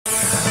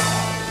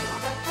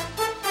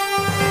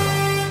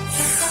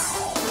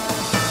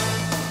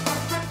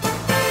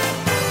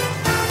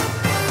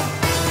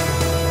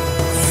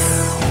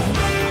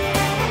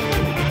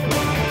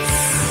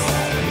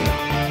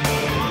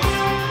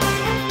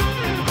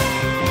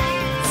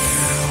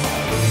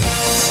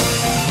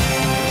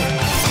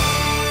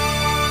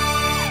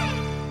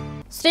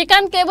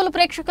Srikanth cable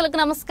ప్రేక్షకులకు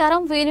నమస్కారం.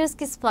 vnews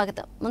కి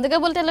స్వాగతం. ముందుగా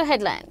బులెటిన్లో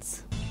హెడ్లైన్స్.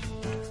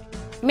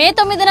 మే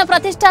 9న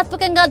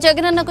ప్రతిష్టాత్మకంగా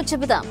జగనన్నకు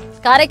చెబుదాం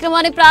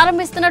కార్యక్రమాన్ని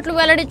ప్రారంభిస్తున్నట్లు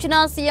వెల్లడించిన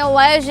సీఎం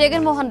వైఎస్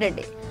జగన్మోహన్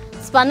రెడ్డి.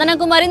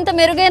 స్పందనకు మరింత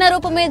మెరుగైన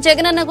రూపమే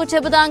జగనన్నకు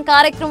చెబుదాం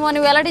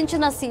కార్యక్రమాన్ని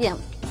వెల్లడించిన సీఎం.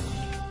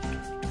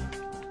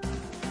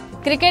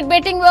 క్రికెట్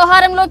బెట్టింగ్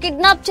వ్యవహారంలో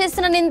కిడ్నాప్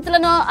చేసిన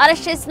నిందితులను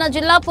అరెస్ట్ చేసిన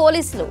జిల్లా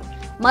పోలీసులు.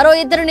 మరో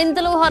 2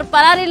 నిందితులు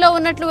పరారీలో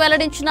ఉన్నట్లు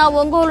వెల్లడించిన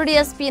ఒంగోలు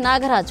డీఎస్పీ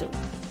నాగరాజు.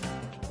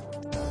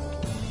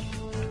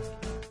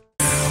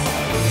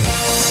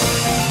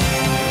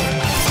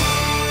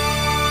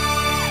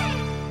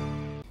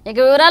 ఇక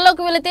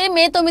వివరాల్లోకి వెళితే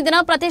మే 9న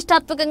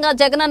ప్రతిష్టాత్మకంగా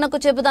జగనన్నకు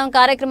చెబుదాం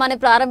కార్యక్రమాన్ని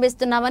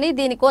ప్రారంభిస్తున్నామని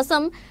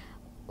దీనికోసం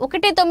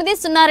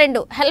 1902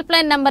 హెల్ప్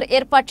లైన్ నంబర్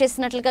ఏర్పాటు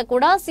చేసినట్లుగా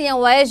కూడా సీఎం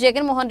వైఎస్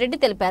జగన్మోహన్ రెడ్డి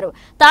తెలిపారు.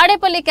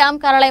 తాడేపల్లి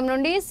క్యాంప్ కార్యాలయం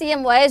నుండి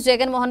సీఎం వైఎస్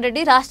జగన్మోహన్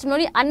రెడ్డి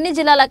రాష్ట్రంలోని అన్ని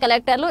జిల్లాల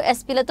కలెక్టర్లు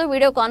ఎస్పీలతో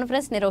వీడియో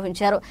కాన్ఫరెన్స్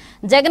నిర్వహించారు.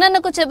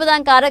 జగనన్నకు చెబుదాం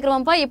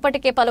కార్యక్రమంపై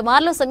ఇప్పటికే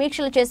పలుమార్లు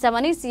సమీక్షలు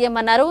చేశామని సీఎం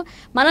అన్నారు.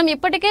 మనం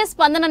ఇప్పటికే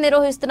స్పందన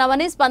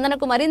నిర్వహిస్తున్నామని,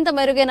 స్పందనకు మరింత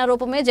మెరుగైన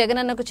రూపమే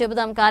జగనన్నకు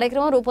చెబుదాం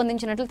కార్యక్రమం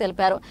రూపొందించినట్లు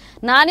తెలిపారు.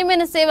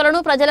 నాణ్యమైన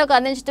సేవలను ప్రజలకు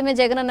అందించడమే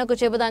జగనన్నకు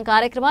చెబుదాం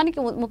కార్యక్రమానికి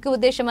ముఖ్య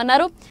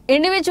ఉద్దేశమన్నారు.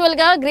 ఇండివిజువల్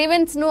గా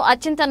గ్రీవెన్స్ ను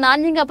అత్యంత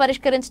నాణ్యంగా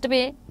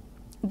పరిష్కరించడమే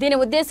దీని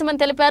ఉద్దేశమని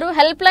తెలిపారు.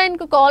 హెల్ప్ లైన్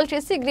కు కాల్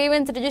చేసి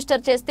గ్రీవెన్స్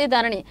రిజిస్టర్ చేస్తే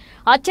దానిని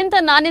అత్యంత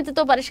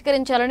నాణ్యతతో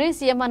పరిష్కరించాలని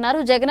సీఎం అన్నారు.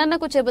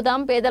 జగనన్నకు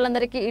చెబుదాం,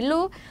 పేదలందరికీ ఇళ్లు,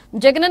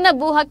 జగనన్న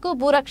భూ హక్కు,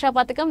 భూరక్ష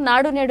పథకం,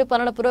 నాడు నేడు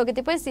పనుల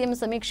పురోగతిపై సీఎం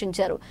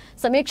సమీక్షించారు.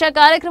 సమీక్షా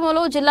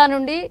కార్యక్రమంలో జిల్లా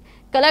నుండి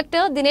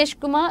కలెక్టర్ దినేష్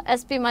కుమార్,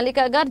 ఎస్పీ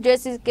మల్లికా గారు,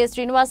 జేసీకే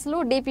Srinivasulu,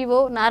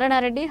 DPO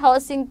Narayana Reddy,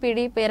 housing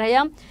PD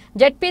Perayya,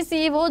 ZP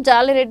CEO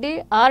Jali Reddy,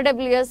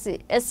 RWS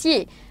SE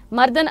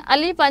మర్దన్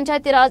Ali,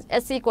 Panchayati Raj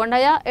SC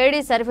Kondaiah,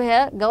 AD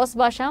surveyor Ghouse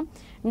Basha,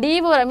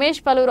 DO Ramesh,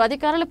 పలువురు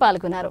అధికారులు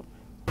పాల్గొన్నారు.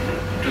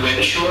 To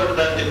ensure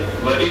that the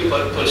very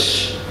purpose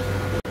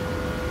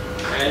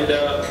and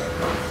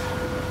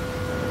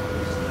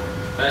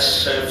as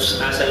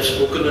I've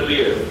spoken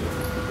earlier,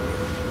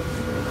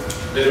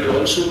 there will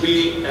also be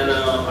an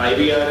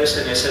IVRS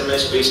and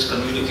SMS based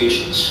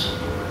communications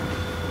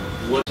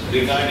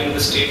regarding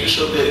the status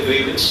of their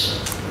grievance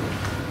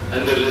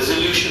and the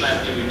resolution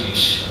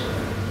activities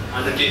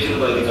undertaken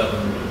by the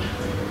government.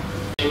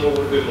 We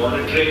will be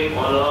monitoring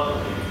on a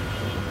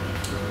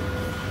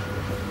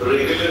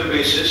regular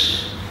basis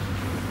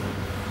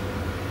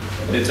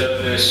whether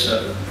this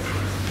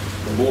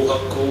భూ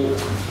హక్కు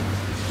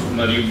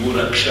మరియు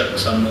భూరక్ష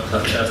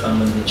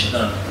సంబంధించిన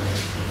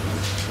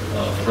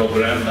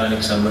programme,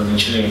 దానికి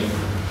సంబంధించిన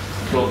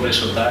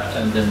progress of that,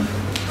 and then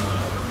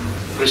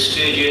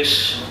prestigious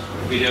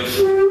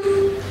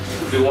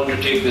we want to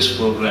take this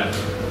program.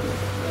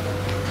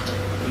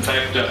 In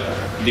fact,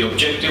 the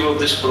objective of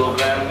this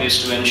program is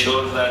to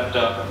ensure that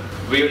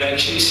we would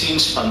actually seen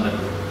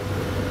Spandana.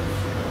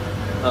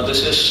 Now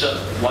this is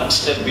one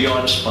step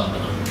beyond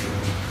Spandana.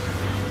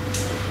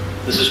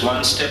 This is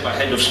one step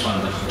ahead of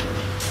Spandana.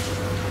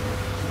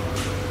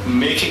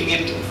 Making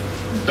it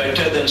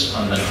better than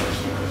Spandana.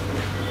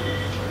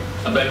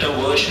 A better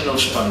version of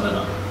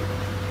Spandana.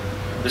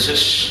 This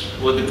is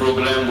what the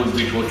program would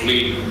be totally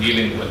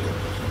dealing with.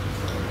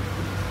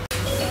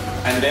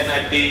 And then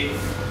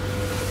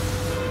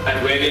at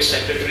various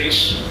secretaries,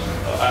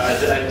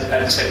 at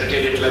the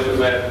secretariat level,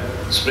 were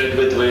spread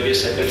with various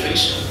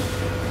secretaries,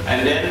 and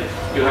then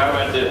you have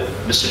at the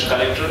district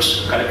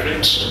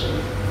collectorates,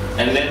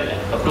 and then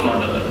up to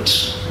mandal levels.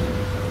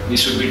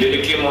 These should be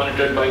directly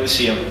monitored by the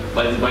CM,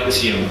 by the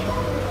CM.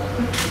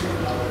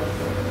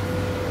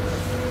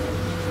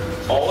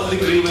 All the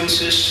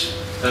grievances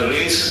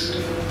raised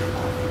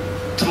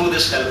through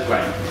this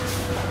helpline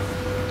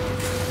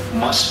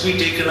must be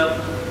taken up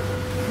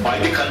by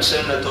the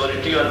concerned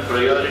authority on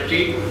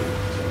priority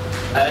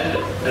and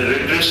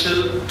redressal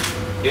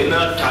in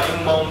a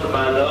time-bound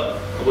manner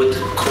with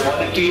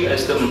quality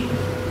as the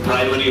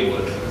primary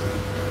word.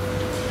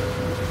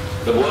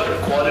 The word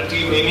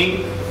quality meaning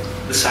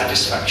the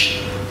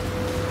satisfaction.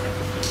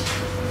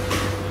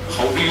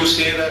 How do you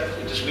say that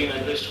it has been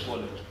addressed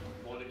qualitatively?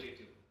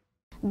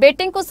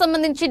 Betting కు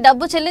సంబంధించి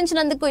డబ్బు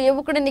చెల్లించినందుకు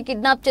యువకుడిని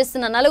kidnap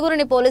చేసిన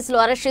 4గురిని పోలీసులు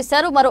arrest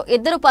చేశారు. మరో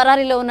 2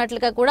 పరారీలో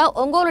ఉన్నట్లుగా కూడా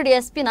ఒంగోలు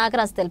డీఎస్పీ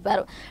నాగరాజు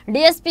తెలిపారు.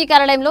 డీఎస్పీ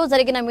కార్యాలయంలో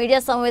జరిగిన మీడియా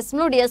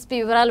సమావేశంలో డీఎస్పీ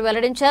వివరాలు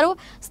వెల్లడించారు.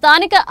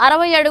 స్థానిక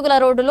 60 అడుగుల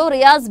రోడ్డులో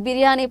రియాజ్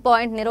బిర్యానీ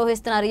పాయింట్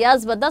నిర్వహిస్తున్న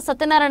రియాజ్ వద్ద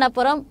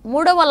సత్యనారాయణపురం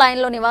 3వ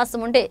లైన్లో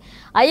నివాసం ఉండే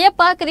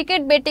అయ్యప్ప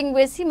క్రికెట్ బెట్టింగ్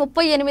వేసి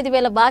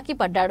 38,000 బాకీ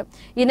పడ్డాడు.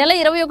 ఈ నెల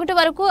 21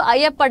 వరకు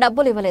అయ్యప్ప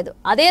డబ్బులు ఇవ్వలేదు.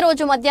 అదే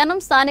రోజు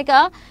మధ్యాహ్నం స్థానిక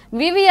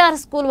వివిఆర్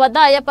స్కూల్ వద్ద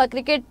అయ్యప్ప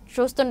క్రికెట్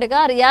చూస్తుండగా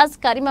రియాజ్,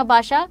 కరీమా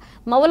బాషా,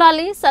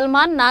 మౌలాలి,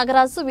 సల్మాన్,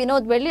 నాగరాజు,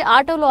 వినోద్ వెళ్లి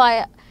ఆటోలో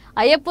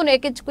అయ్యప్పను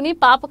ఎక్కించుకుని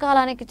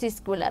పాపకాలానికి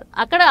తీసుకువెళ్లారు.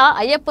 అక్కడ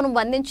అయ్యప్పను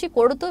బంధించి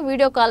కొడుతూ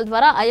వీడియో కాల్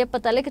ద్వారా అయ్యప్ప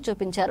తల్లికి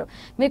చూపించారు.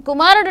 మీ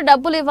కుమారుడు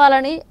డబ్బులు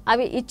ఇవ్వాలని,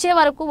 అవి ఇచ్చే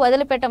వరకు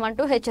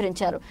వదిలిపెట్టమంటూ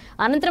హెచ్చరించారు.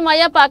 అనంతరం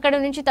అయ్యప్ప అక్కడి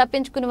నుంచి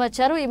తప్పించుకుని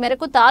వచ్చారు. ఈ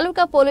మేరకు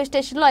తాలూకా పోలీస్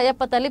స్టేషన్లో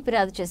అయ్యప్ప తల్లి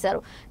ఫిర్యాదు చేశారు.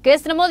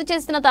 కేసు నమోదు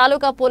చేసిన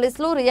తాలూకా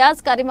పోలీసులు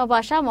రియాజ్, కరీమా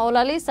బాషా,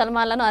 మౌలాలి,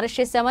 సల్మాన్లను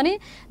అరెస్ట్ చేశామని,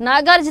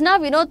 నాగార్జున,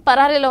 వినోద్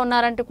పరారీలో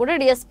ఉన్నారంటూ కూడా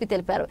డీఎస్పీ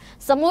తెలిపారు.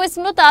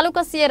 సమావేశంలో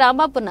తాలూకా సీఐ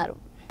రాంబాబు ఉన్నారు.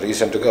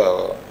 రీసెంట్గా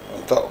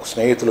అంతా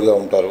స్నేహితులుగా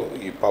ఉంటారు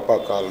ఈ పాపా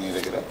కాలనీ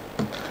దగ్గర.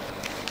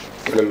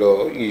 వీళ్ళలో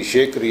ఈ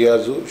షేక్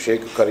రియాజు,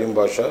 షేక్ కరీం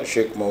బాషా,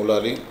 షేక్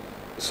మౌలాలి,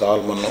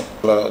 సాల్మన్,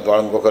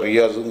 ఇంకొక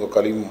రియాజు, ఇంకొక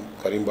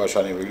కరీం బాషా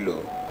అనే వీళ్ళు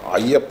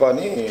అయ్యప్ప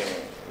అని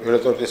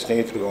వీళ్ళతో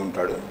స్నేహితులుగా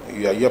ఉంటాడు.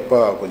 ఈ అయ్యప్ప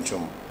కొంచెం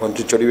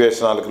చెడు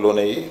వ్యసనాలకు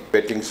లోనయ్యి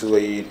బెట్టింగ్స్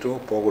అయ్యి ఇటు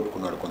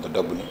పోగొట్టుకున్నాడు కొంత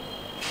డబ్బుని.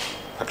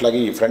 అట్లాగే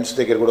ఈ ఫ్రెండ్స్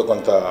దగ్గర కూడా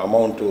కొంత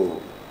అమౌంట్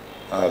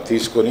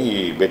తీసుకొని ఈ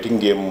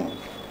బెట్టింగ్ గేమ్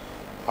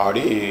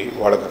ఆడి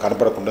వాళ్ళకి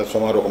కనపడకుండా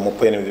సుమారు ఒక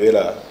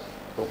 38,000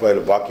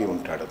 రూపాయలు బాకీ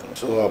ఉంటాడు అతను.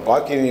 సో ఆ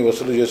బాకీని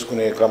వసూలు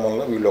చేసుకునే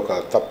క్రమంలో వీళ్ళు ఒక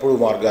తప్పుడు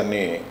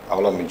మార్గాన్ని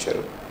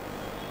అవలంబించారు.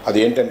 అది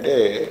ఏంటంటే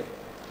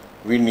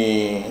వీడిని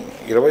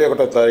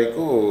 21వ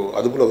తారీఖు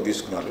అదుపులోకి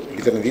తీసుకున్నారు.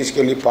 ఇతన్ని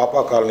తీసుకెళ్ళి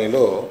పాపా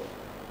కాలనీలో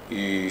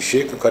ఈ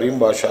షేక్ కరీం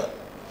బాషా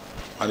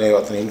అనే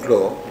అతని ఇంట్లో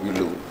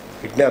వీళ్ళు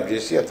కిడ్నాప్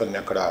చేసి అతన్ని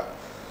అక్కడ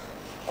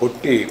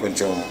కొట్టి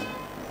కొంచెం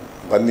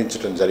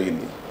బంధించడం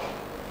జరిగింది.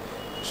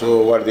 సో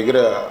వాడి దగ్గర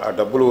ఆ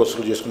డబ్బులు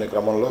వసూలు చేసుకునే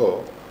క్రమంలో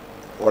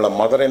వాళ్ళ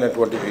మదర్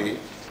అయినటువంటిది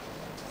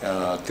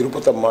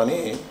తిరుపతమ్మ అని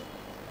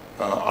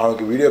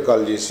ఆమెకి వీడియో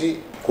కాల్ చేసి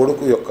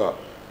కొడుకు యొక్క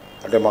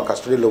అంటే మా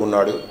కస్టడీలో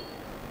ఉన్నాడు,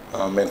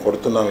 మేము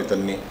కొడుతున్నాం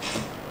ఇతన్ని,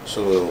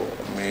 సో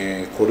మీ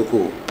కొడుకు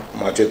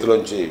మా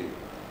చేతిలోంచి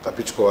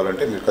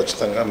తప్పించుకోవాలంటే మీరు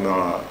ఖచ్చితంగా మా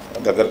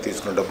దగ్గర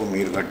తీసుకున్న డబ్బు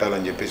మీరు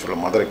కట్టాలని చెప్పేసి వాళ్ళ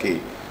మదర్కి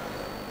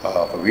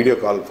ఒక వీడియో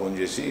కాల్ ఫోన్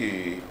చేసి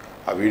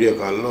ఆ వీడియో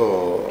కాల్లో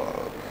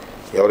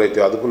ఎవరైతే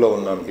అదుపులో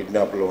ఉన్నారో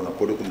కిడ్నాప్లో ఉన్న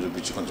కొడుకుని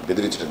చూపించి కొంచెం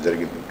బెదిరించడం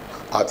జరిగింది.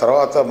 ఆ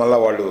తర్వాత మళ్ళీ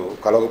వాళ్ళు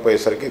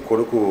కలవకపోయేసరికి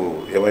కొడుకు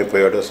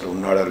ఏమైపోయాడో అసలు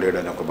ఉన్నాడా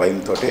లేడని ఒక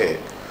భయంతో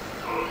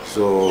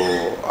సో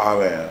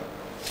ఆమె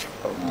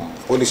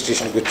పోలీస్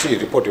స్టేషన్కి వచ్చి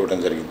రిపోర్ట్ ఇవ్వడం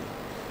జరిగింది.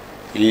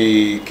 ఈ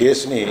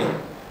కేసుని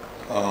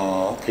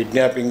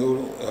కిడ్నాపింగు,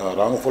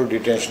 రాంగ్ఫుల్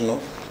డిటెన్షను,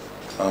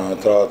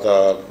 తర్వాత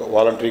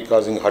వాలంటరీ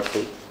కాజింగ్ హర్ట్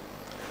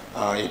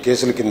ఈ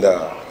కేసుల కింద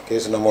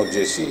కేసు నమోదు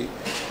చేసి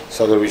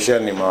సదరు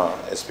విషయాన్ని మా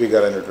ఎస్పీ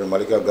గారు అయినటువంటి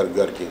మల్లికా గర్గ్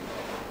గారికి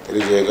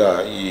తెలియజేయగా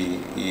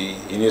ఈ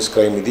హీనియస్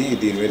క్రైమ్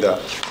దీని మీద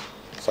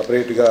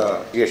సపరేట్గా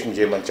ఇన్వెస్టిగేషన్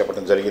చేయమని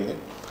చెప్పడం జరిగింది.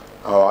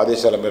 ఆ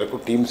ఆదేశాల మేరకు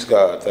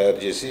టీమ్స్గా తయారు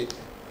చేసి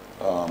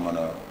మన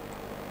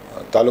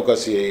తాలూకా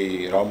సిఐ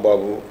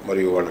రాంబాబు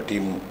మరియు వాళ్ళ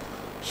టీము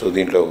సో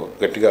దీంట్లో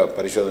గట్టిగా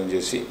పరిశోధన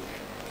చేసి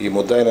ఈ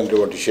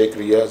ముద్దాయినటువంటి షేక్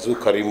రియాజు,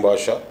 కరీం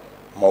బాషా,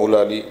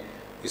 మౌలాలి,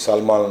 ఈ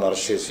సల్మాన్లను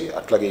అరెస్ట్ చేసి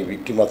అట్లాగే ఈ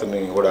విక్టిమ్ అతన్ని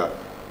కూడా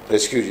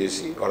రెస్క్యూ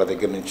చేసి వాళ్ళ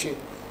దగ్గర నుంచి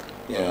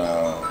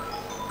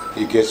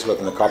ఈ కేసులో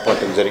అతను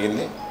కాపాడటం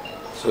జరిగింది.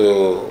 సో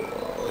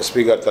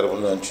ఎస్పీ గారి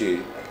తరఫున నుంచి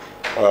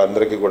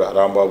అందరికీ కూడా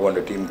రాంబాబు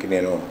అనే టీంకి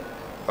నేను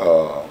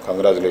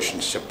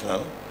కంగ్రాచులేషన్స్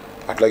చెప్తున్నాను.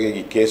 అట్లాగే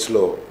ఈ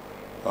కేసులో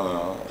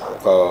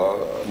ఒక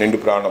నిండు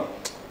ప్రాణం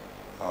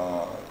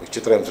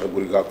చిత్రహింసలకు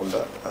గురి కాకుండా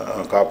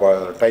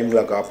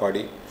టైంలా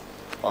కాపాడి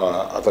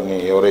అతన్ని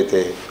ఎవరైతే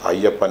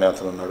అయ్యప్ప అనే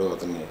అతను ఉన్నాడో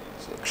అతన్ని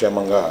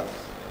క్షేమంగా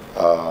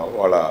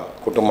వాళ్ళ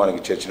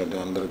కుటుంబానికి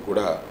చేర్చినట్టు అందరికి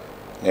కూడా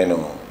నేను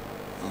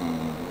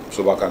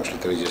శుభాకాంక్షలు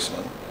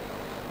తెలియజేస్తున్నాను.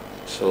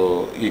 సో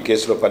ఈ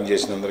కేసులో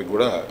పనిచేసినందరికీ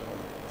కూడా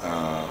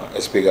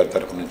ఎస్పీ గారి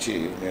తరఫు నుంచి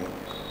నేను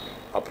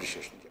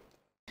అప్రిషియేషన్.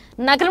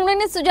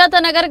 నగరంలోని సుజాత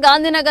నగర్,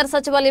 గాంధీనగర్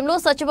సచివాలయంలో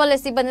సచివాలయ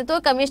సిబ్బందితో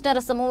కమిషనర్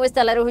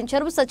సమావేశాలు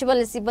నిర్వహించారు.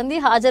 సచివాలయ సిబ్బంది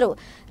హాజరు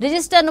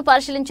రిజిస్టర్ను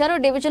పరిశీలించారు.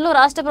 డివిజన్లో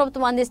రాష్ట్ర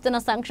ప్రభుత్వం అందిస్తున్న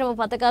సంక్షేమ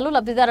పథకాలు,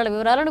 లబ్ధిదారుల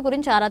వివరాలను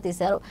గురించి ఆరా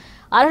తీశారు.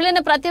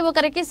 అర్హులైన ప్రతి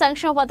ఒక్కరికి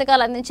సంక్షేమ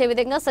పథకాలు అందించే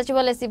విధంగా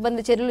సచివాలయ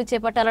సిబ్బంది చర్యలు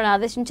చేపట్టాలని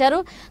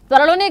ఆదేశించారు.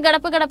 త్వరలోనే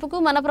గడప గడపకు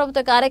మన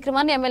ప్రభుత్వ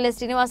కార్యక్రమాన్ని ఎమ్మెల్యే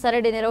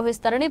శ్రీనివాసరెడ్డి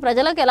నిర్వహిస్తారని,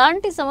 ప్రజలకు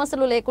ఎలాంటి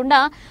సమస్యలు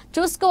లేకుండా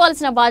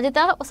చూసుకోవాల్సిన బాధ్యత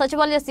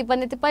సచివాలయ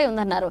సిబ్బందిపై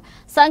ఉందన్నారు.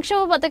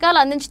 సంక్షేమ పథకాలు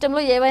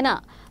అందించడంలో ఏవైనా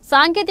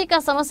సాంకేతిక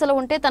సమస్యలు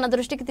ఉంటే తన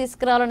దృష్టికి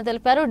తీసుకురావాలని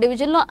తెలిపారు.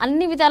 డివిజన్లో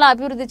అన్ని విధాల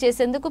అభివృద్ధి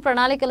చేసేందుకు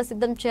ప్రణాళికలు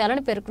సిద్ధం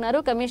చేయాలని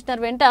పేర్కొన్నారు.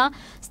 కమిషనర్ వెంట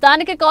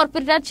స్థానిక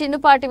కార్పొరేటర్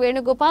చిన్నుపాటి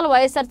వేణుగోపాల్,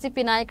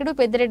 వైఎస్ఆర్సీపీ నాయకుడు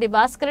పెద్దిరెడ్డి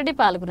భాస్కర్ రెడ్డి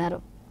పాల్గొన్నారు.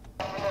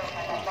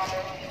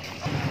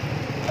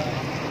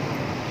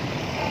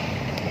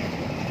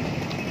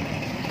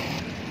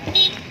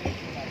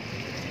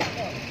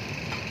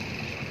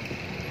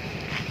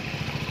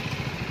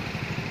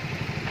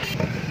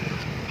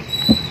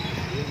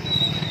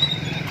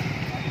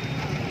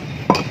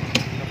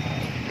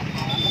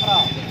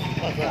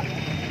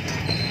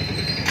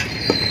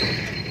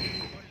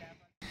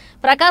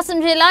 ప్రకాశం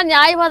జిల్లా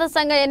న్యాయవాద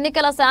సంఘ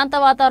ఎన్నికల శాంత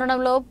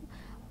వాతావరణంలో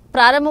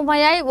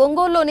ప్రారంభమయ్యాయి.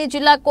 ఒంగోలులోని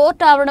జిల్లా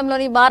కోర్టు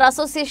ఆవరణంలోని బార్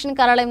అసోసియేషన్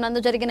కార్యాలయం నందు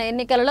జరిగిన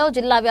ఎన్నికలలో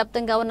జిల్లా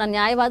వ్యాప్తంగా ఉన్న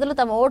న్యాయవాదులు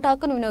తమ ఓటు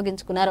హక్కును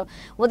వినియోగించుకున్నారు.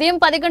 ఉదయం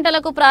 10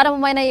 గంటలకు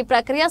ప్రారంభమైన ఈ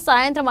ప్రక్రియ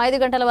సాయంత్రం 5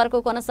 గంటల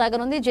వరకు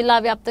కొనసాగనుంది. జిల్లా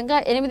వ్యాప్తంగా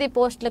 8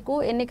 పోస్టులకు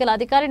ఎన్నికల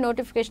అధికారి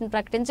నోటిఫికేషన్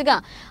ప్రకటించగా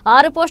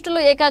 6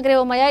 పోస్టులు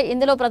ఏకాగ్రీవమయ్యాయి.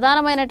 ఇందులో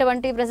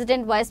ప్రధానమైనటువంటి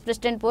ప్రెసిడెంట్, వైస్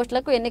ప్రెసిడెంట్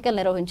పోస్టులకు ఎన్నికలు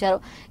నిర్వహించారు.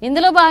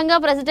 ఇందులో భాగంగా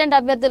ప్రెసిడెంట్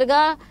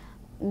అభ్యర్థులుగా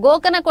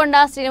గోకనకొండ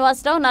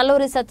శ్రీనివాసరావు,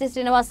 నల్లూరి సత్య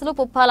శ్రీనివాసులు,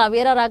 పుప్పాల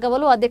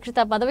వీరరాఘవులు అధ్యక్షత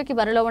పదవికి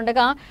బరిలో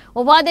ఉండగా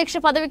ఉపాధ్యక్ష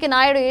పదవికి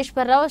నాయుడు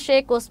ఈశ్వరరావు,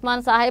 షేక్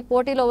ఉస్మాన్ సాహెబ్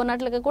పోటీలో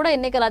ఉన్నట్లుగా కూడా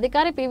ఎన్నికల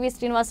అధికారి పివి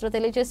శ్రీనివాసరావు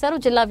తెలియజేశారు.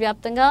 జిల్లా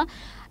వ్యాప్తంగా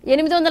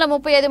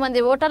 835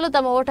 మంది ఓటర్లు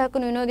తమ ఓటు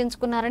హక్కును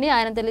వినియోగించుకున్నారని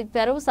ఆయన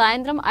తెలిపారు.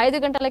 సాయంత్రం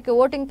 5 గంటలకి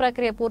ఓటింగ్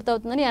ప్రక్రియ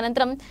పూర్తవుతుందని,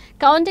 అనంతరం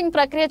కౌంటింగ్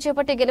ప్రక్రియ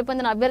చేపట్టి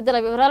గెలుపొందిన అభ్యర్థుల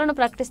వివరాలను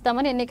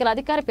ప్రకటిస్తామని ఎన్నికల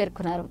అధికారి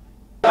పేర్కొన్నారు.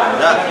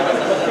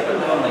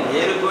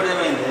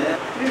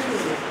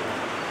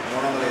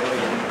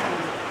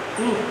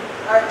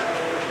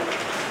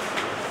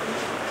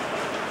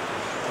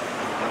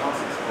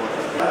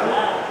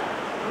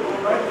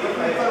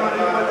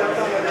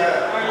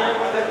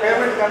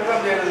 పేమెంట్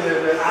కన్ఫర్మ్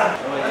చేయలేదు.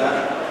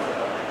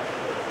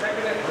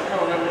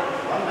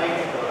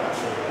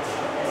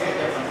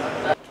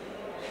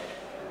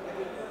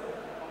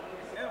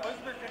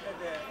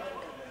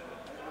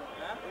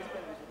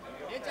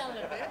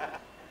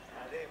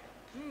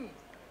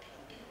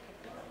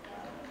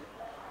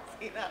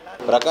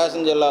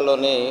 ప్రకాశం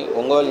జిల్లాలోని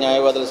ఒంగోలు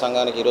న్యాయవాదుల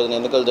సంఘానికి ఈరోజు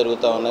ఎన్నికలు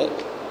జరుగుతూ ఉన్నాయి.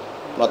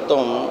 మొత్తం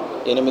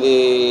 8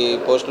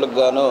 పోస్టులకు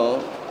గాను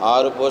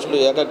 6 పోస్టులు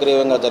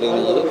ఏకగ్రీవంగా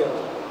జరిగినాయి.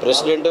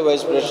 ప్రెసిడెంట్,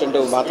 వైస్ ప్రెసిడెంట్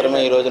మాత్రమే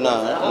ఈ రోజున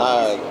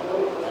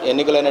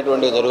ఎన్నికలు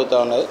అనేటువంటివి జరుగుతూ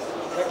ఉన్నాయి.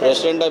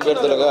 ప్రెసిడెంట్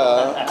అభ్యర్థులుగా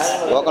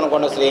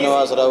ఓకనకొండ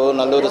శ్రీనివాసరావు,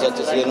 నల్లూరి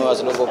సత్య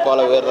శ్రీనివాసులు,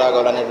 కుప్పాల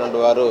వీర్రాఘవులు అనేటువంటి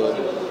వారు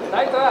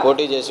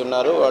పోటీ చేసి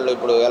ఉన్నారు. వాళ్ళు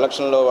ఇప్పుడు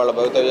ఎలక్షన్లో వాళ్ళ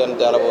భవితవ్యాన్ని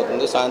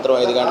తేలబోతుంది. సాయంత్రం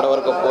 5 గంటల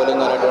వరకు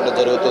పోలింగ్ అనేటువంటి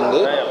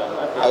జరుగుతుంది.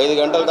 5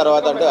 గంటల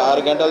తర్వాత అంటే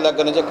 6 గంటల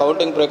దగ్గర నుంచి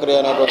కౌంటింగ్ ప్రక్రియ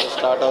అనేటువంటి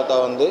స్టార్ట్ అవుతూ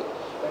ఉంది.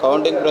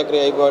 కౌంటింగ్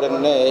ప్రక్రియ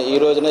అయిపోవడమే ఈ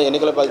రోజున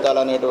ఎన్నికల ఫలితాలు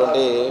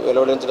అనేటువంటి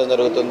వెలువడించడం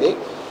జరుగుతుంది.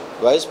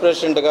 వైస్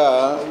ప్రెసిడెంట్గా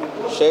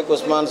షేక్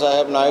ఉస్మాన్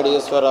సాహెబ్, నాయుడు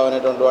ఈశ్వరరావు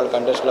అనేటువంటి వాళ్ళు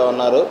కంటెస్ట్లో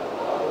ఉన్నారు.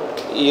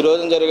 ఈ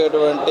రోజున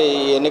జరిగేటువంటి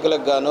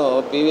ఎన్నికలకు గాను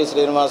PV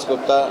Srinivas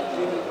Gupta,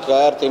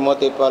 KR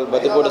తిమోతిపాల్,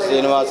 బతిపూడి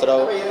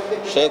Srinivasarao,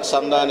 Sheikh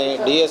Sandani,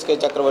 DSK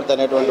చక్రవర్తి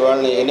అనేటువంటి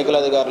వాళ్ళని ఎన్నికల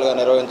అధికారులుగా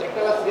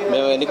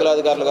మేము ఎన్నికల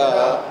అధికారులుగా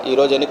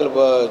ఈరోజు ఎన్నికలు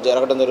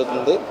జరగడం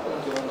జరుగుతుంది.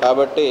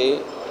 కాబట్టి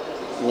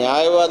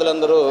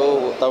న్యాయవాదులందరూ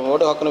తమ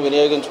ఓటు హక్కును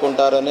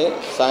వినియోగించుకుంటారని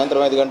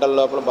సాయంత్రం 5 గంటల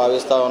లోపల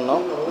భావిస్తూ ఉన్నాం.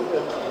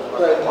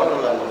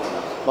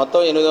 మొత్తం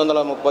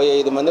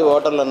 835 మంది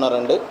ఓటర్లు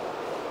ఉన్నారండి.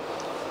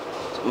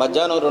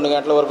 మధ్యాహ్నం 2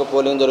 గంటల వరకు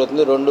పోలింగ్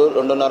జరుగుతుంది.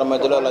 2-2:30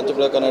 మధ్యలో లంచ్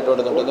బ్రేక్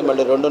అనేటువంటిది ఉంటుంది.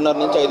 మళ్ళీ 2:30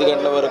 నుంచి 5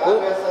 గంటల వరకు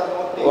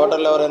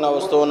ఓటర్లు ఎవరైనా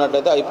వస్తూ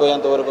ఉన్నట్లయితే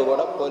అయిపోయేంత వరకు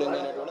కూడా పోలింగ్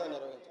అనేటువంటిది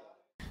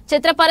నిర్వహించారు.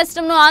 చిత్ర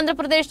పరిశ్రమను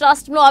ఆంధ్రప్రదేశ్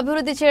రాష్ట్రంలో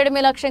అభివృద్ధి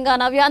చేయడమే లక్ష్యంగా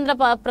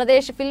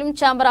Navyandhra Pradesh film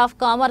chamber of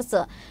commerce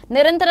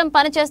నిరంతరం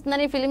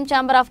పనిచేస్తుందని film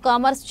chamber of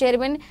commerce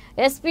chairman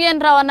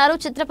SPN రావు అన్నారు.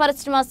 చిత్ర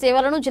పరిశ్రమ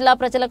సేవలను జిల్లా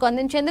ప్రజలకు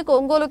అందించేందుకు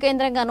ఒంగోలు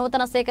కేంద్రంగా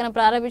నూతన శాఖను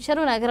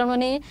ప్రారంభించారు.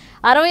 నగరంలోని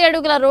 60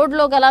 అడుగుల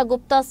రోడ్లో గల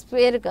గుప్తా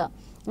స్క్వేర్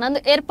నందు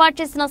ఏర్పాటు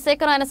చేసిన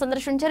శాఖను ఆయన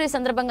సందర్శించారు. ఈ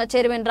సందర్భంగా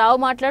చైర్మన్ రావు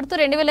మాట్లాడుతూ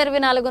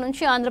 2024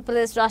 నుంచి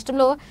ఆంధ్రప్రదేశ్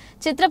రాష్ట్రంలో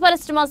చిత్ర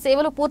పరిశ్రమ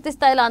సేవలు పూర్తి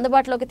స్థాయిలో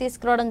అందుబాటులోకి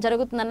తీసుకురావడం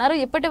జరుగుతుందన్నారు.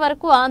 ఇప్పటి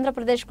వరకు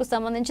ఆంధ్రప్రదేశ్ కు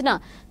సంబంధించిన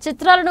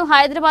చిత్రాలను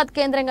హైదరాబాద్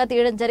కేంద్రంగా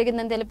తీయడం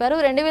జరిగిందని తెలిపారు.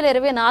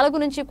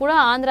 2024 నుంచి కూడా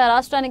ఆంధ్ర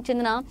రాష్ట్రానికి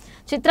చెందిన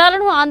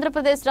చిత్రాలను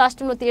ఆంధ్రప్రదేశ్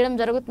రాష్ట్రంలో తీయడం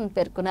జరుగుతుందని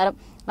పేర్కొన్నారు.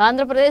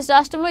 ఆంధ్రప్రదేశ్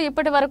రాష్ట్రంలో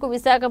ఇప్పటి వరకు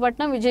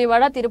విశాఖపట్నం,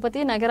 విజయవాడ, తిరుపతి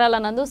నగరాల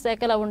నందు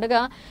శాఖల ఉండగా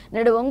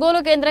నేడు ఒంగోలు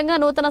కేంద్రంగా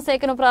నూతన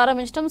శాఖను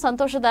ప్రారంభించడం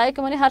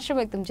సంతోషదాయకమని హర్షం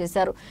వ్యక్తం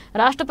చేశారు.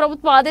 రాష్ట్ర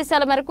ప్రభుత్వ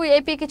ఆదేశాల మేరకు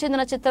ఏపీకి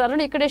చెందిన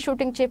చిత్రాలను ఇక్కడే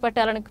షూటింగ్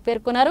చేపట్టాలని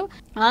పేర్కొన్నారు.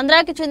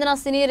 ఆంధ్రాకి చెందిన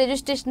సినీ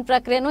రిజిస్ట్రేషన్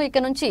ప్రక్రియను ఇక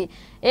నుంచి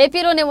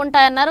ఏపీలోనే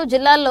ఉంటాయన్నారు.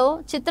 జిల్లాల్లో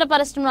చిత్ర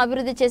పరిశ్రమను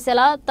అభివృద్ధి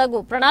చేసేలా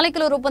తగు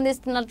ప్రణాళికలు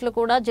రూపొందిస్తున్నట్లు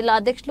కూడా జిల్లా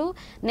అధ్యక్షులు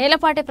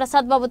నేలపాటి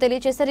ప్రసాద్ బాబు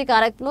తెలియజేశారు. ఈ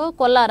కార్యక్రమంలో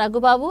కొల్లా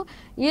రఘుబాబు,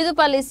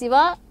 ఈదుపల్లి శివ,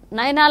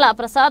 నయనాల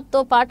ప్రసాద్ తో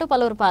పాటు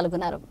పలువురు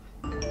పాల్గొన్నారు.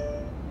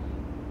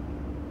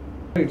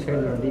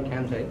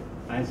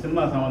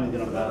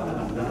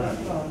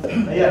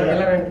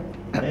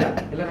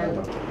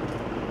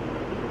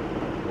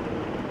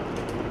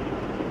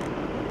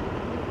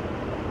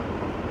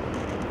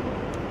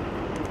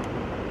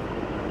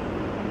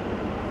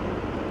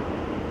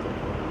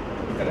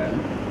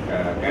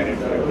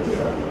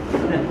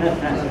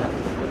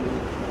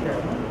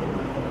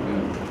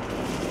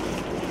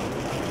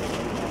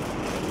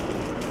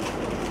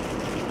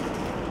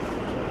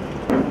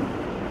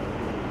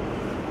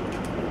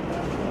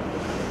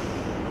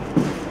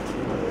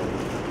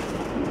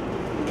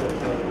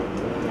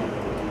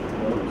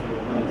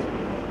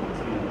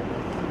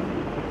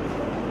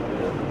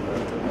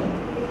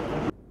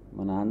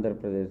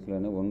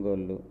 ఆంధ్రప్రదేశ్లోని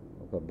ఒంగోలు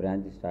ఒక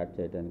బ్రాంచ్ స్టార్ట్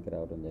చేయడానికి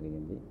రావడం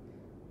జరిగింది.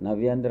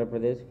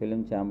 Navyandhra Pradesh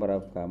film chamber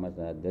of commerce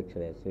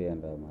అధ్యక్షుడు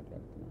ఎస్వీఎన్ రావు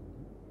మాట్లాడుతున్నాను.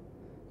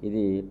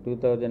 ఇది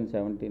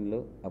 2017లో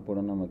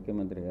అప్పుడున్న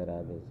ముఖ్యమంత్రి గారి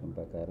ఆదేశం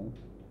ప్రకారం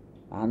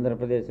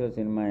ఆంధ్రప్రదేశ్లో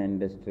సినిమా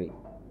ఇండస్ట్రీ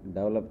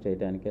డెవలప్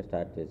చేయడానికే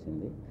స్టార్ట్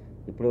చేసింది.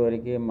 ఇప్పుడు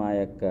వరకు మా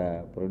యొక్క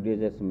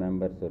ప్రొడ్యూసర్స్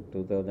మెంబర్స్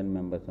 2000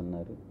 మెంబర్స్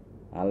ఉన్నారు.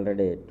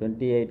 ఆల్రెడీ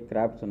 28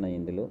 క్రాఫ్ట్స్ ఉన్నాయి.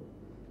 ఇందులో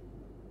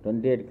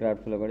 28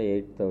 క్రాఫ్ట్స్లో కూడా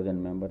 8000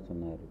 మెంబర్స్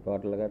ఉన్నారు.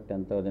 టోటల్గా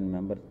 10,000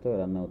 మెంబర్స్తో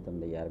రన్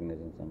అవుతుంది ఈ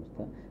ఆర్గనైజింగ్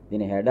సంస్థ.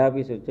 దీని హెడ్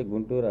ఆఫీస్ వచ్చి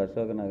గుంటూరు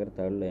అశోక్ నగర్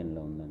 3rd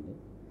లైన్లో ఉందండి.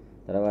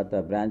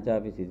 తర్వాత బ్రాంచ్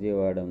ఆఫీస్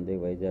విజయవాడ ఉంది,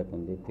 వైజాగ్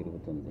ఉంది,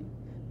 తిరుపతి ఉంది.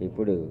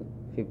 ఇప్పుడు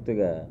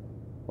 5థ్గా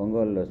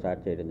ఒంగోలులో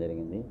స్టార్ట్ చేయడం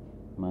జరిగింది.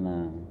 మన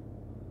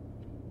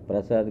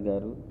ప్రసాద్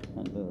గారు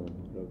అండ్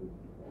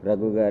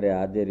రఘు గారి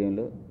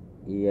ఆధ్వర్యంలో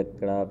ఈ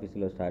ఎక్కడ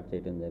ఆఫీసులో స్టార్ట్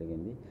చేయడం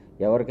జరిగింది.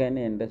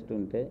 ఎవరికైనా ఇంట్రెస్ట్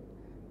ఉంటే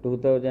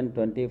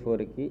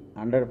 2024కి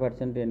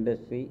 100%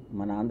 ఇండస్ట్రీ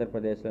మన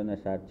ఆంధ్రప్రదేశ్లోనే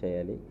స్టార్ట్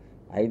చేయాలి.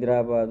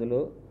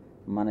 హైదరాబాదులో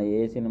మన ఏ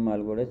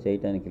సినిమాలు కూడా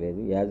చేయటానికి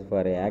లేదు. యాజ్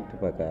ఫర్ యాక్ట్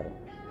ప్రకారం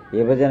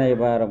విభజన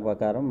విభాగం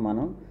ప్రకారం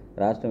మనం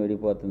రాష్ట్రం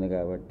విడిపోతుంది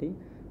కాబట్టి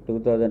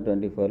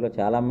 2024లో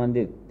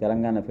చాలామంది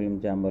తెలంగాణ ఫిల్మ్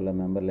ఛాంబర్లో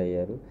మెంబర్లు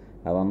అయ్యారు.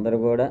 అవందరూ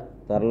కూడా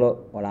త్వరలో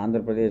వాళ్ళ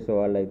ఆంధ్రప్రదేశ్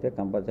వాళ్ళు అయితే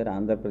కంపల్సరీ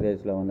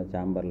ఆంధ్రప్రదేశ్లో ఉన్న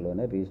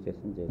ఛాంబర్లోనే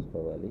రిజిస్ట్రేషన్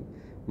చేసుకోవాలి.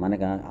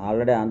 మనకు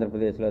ఆల్రెడీ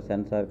ఆంధ్రప్రదేశ్లో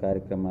సెన్సార్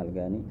కార్యక్రమాలు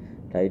కానీ,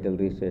 టైటిల్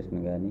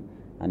రిజిస్ట్రేషన్ కానీ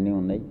అన్నీ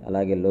ఉన్నాయి.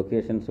 అలాగే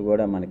లొకేషన్స్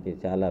కూడా మనకి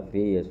చాలా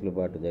ఫ్రీ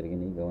వెసులుబాటు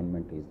జరిగినాయి,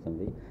 గవర్నమెంట్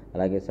ఇస్తుంది.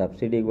 అలాగే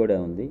సబ్సిడీ కూడా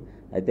ఉంది.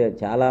 అయితే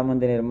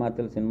చాలామంది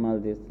నిర్మాతలు సినిమాలు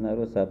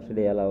తీస్తున్నారు,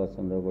 సబ్సిడీ ఎలా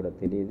వస్తుందో కూడా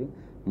తెలియదు.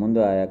 ముందు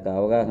ఆ యొక్క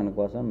అవగాహన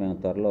కోసం మేము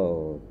త్వరలో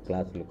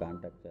క్లాసులు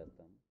కాంటాక్ట్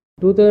చేస్తాం.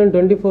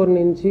 2024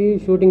 నుంచి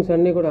షూటింగ్స్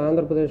అన్నీ కూడా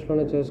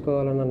ఆంధ్రప్రదేశ్లోనే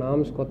చేసుకోవాలన్న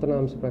కొత్త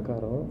నామ్స్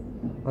ప్రకారం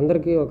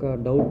అందరికీ ఒక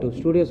డౌట్,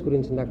 స్టూడియోస్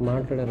గురించి నాకు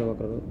మాట్లాడారు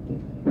ఒకరు.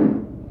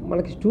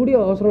 మనకి స్టూడియో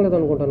అవసరం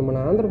లేదనుకుంటాను. మన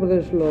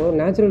ఆంధ్రప్రదేశ్లో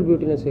న్యాచురల్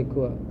బ్యూటీనెస్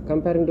ఎక్కువ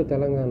కంపేరింగ్ టు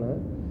తెలంగాణ.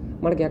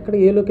 మనకి ఎక్కడ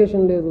ఏ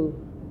లొకేషన్ లేదు.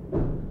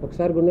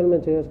 ఒకసారి గుండెల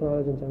మీద చేసుకుని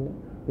ఆలోచించండి.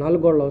 4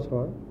 గోడలు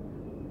అవసరమా?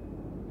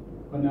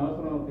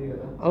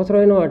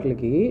 అవసరమైన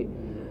వాటికి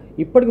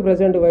ఇప్పటికి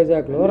ప్రజెంట్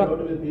వైజాగ్లో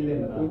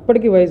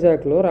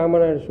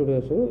రామానాయుడు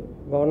స్టూడియోస్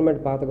గవర్నమెంట్,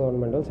 పాత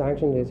గవర్నమెంట్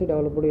శాంక్షన్ చేసి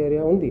డెవలప్డ్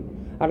ఏరియా ఉంది.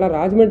 అట్లా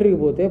రాజమండ్రికి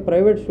పోతే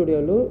ప్రైవేట్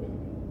స్టూడియోలు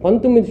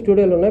 19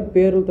 స్టూడియోలు ఉన్నాయి,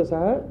 పేర్లతో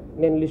సహా.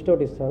 నేను లిస్ట్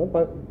అవుట్ ఇస్తాను.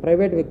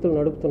 ప్రైవేట్ వ్యక్తులు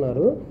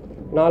నడుపుతున్నారు.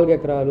 4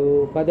 ఎకరాలు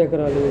 10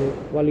 ఎకరాలు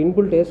వాళ్ళు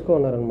ఇన్పుల్ట్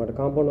వేసుకున్నారనమాట.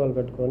 కాంపౌండ్ వాళ్ళు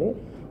పెట్టుకొని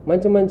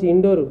మంచి మంచి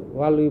ఇండోర్.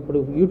 వాళ్ళు ఇప్పుడు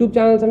యూట్యూబ్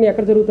ఛానల్స్ అన్నీ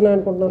ఎక్కడ జరుగుతున్నాయి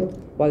అనుకుంటున్నారు?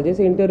 వాళ్ళు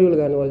చేసే ఇంటర్వ్యూలు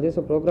కానీ, వాళ్ళు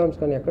చేసే ప్రోగ్రామ్స్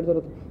కానీ ఎక్కడ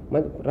జరుగుతుంది?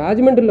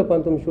 రాజమండ్రిలో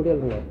 19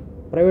 స్టూడియోలు ఉన్నాయి,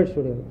 ప్రైవేట్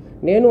స్టూడియోలు.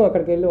 నేను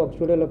అక్కడికి వెళ్ళి ఒక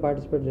స్టూడియోలో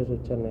పార్టిసిపేట్ చేసి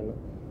వచ్చాను. నేను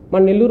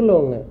మన నెల్లూరులో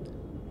ఉన్నాయి,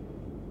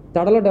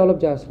 తడలో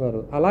డెవలప్ చేస్తున్నారు.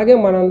 అలాగే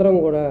మనందరం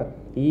కూడా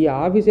ఈ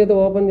ఆఫీస్ ఏదో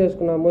ఓపెన్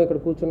చేసుకున్నాము, ఇక్కడ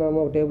కూర్చున్నాము,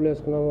 ఒక టేబుల్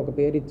వేసుకున్నాము, ఒక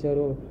పేరు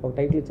ఇచ్చారు, ఒక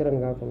టైటిల్ ఇచ్చారని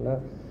కాకుండా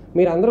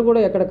మీరు అందరూ కూడా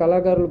ఎక్కడ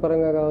కళాకారుల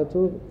పరంగా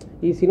కావచ్చు,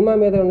 ఈ సినిమా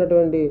మీద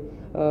ఉన్నటువంటి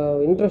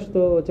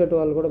ఇంట్రెస్ట్తో వచ్చేటి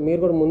వాళ్ళు కూడా మీరు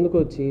కూడా ముందుకు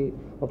వచ్చి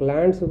ఒక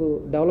ల్యాండ్స్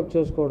డెవలప్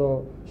చేసుకోవడం,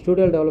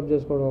 స్టూడియోలు డెవలప్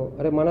చేసుకోవడం,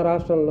 అరే మన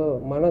రాష్ట్రంలో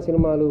మన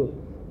సినిమాలు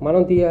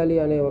మనం తీయాలి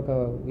అనే ఒక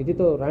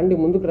విధితో రండి,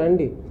 ముందుకు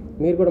రండి.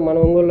 మీరు కూడా మన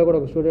ఒంగోలులో కూడా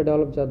ఒక స్టూడియో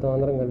డెవలప్ చేద్దాం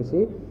అందరం కలిసి.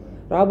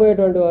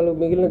 రాబోయేటువంటి వాళ్ళు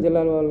మిగిలిన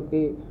జిల్లాల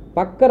వాళ్ళకి,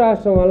 పక్క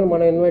రాష్ట్రం వాళ్ళని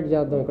మనం ఇన్వైట్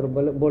చేద్దాం. ఇక్కడ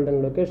బోల్డెన్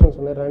లొకేషన్స్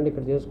ఉన్నాయి, రండి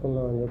ఇక్కడ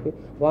చేసుకుందాం అని చెప్పి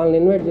వాళ్ళని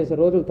ఇన్వైట్ చేసే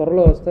రోజులు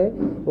త్వరలో వస్తాయి.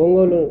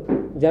 ఒంగోలు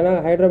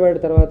హైదరాబాద్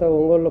తర్వాత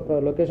ఒంగోలులో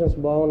లొకేషన్స్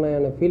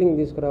బాగున్నాయనే ఫీలింగ్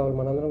తీసుకురావాలి.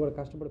 మనందరం కూడా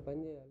కష్టపడి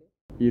పనిచేయాలి.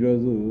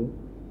 ఈరోజు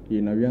ఈ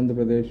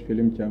Navyandhra Pradesh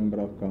film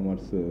chamber of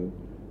commerce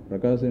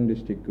ప్రకాశం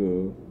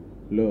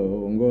డిస్టిక్లో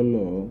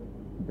ఒంగోలులో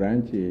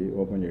బ్రాంచ్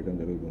ఓపెన్ చేయడం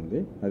జరుగుతుంది.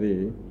 అది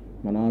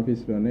మన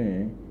ఆఫీస్లోనే,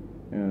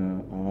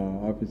 ఆ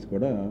ఆఫీస్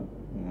కూడా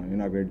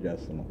ఇనాగ్రేట్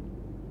చేస్తున్నాం.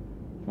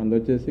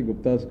 అందువచ్చేసి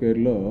గుప్తా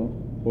స్క్వేర్లో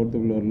 4th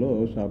ఫ్లోర్లో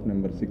షాప్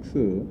నెంబర్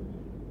 6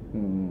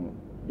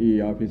 ఈ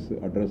ఆఫీస్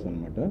అడ్రస్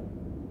అన్నమాట.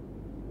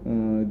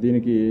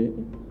 దీనికి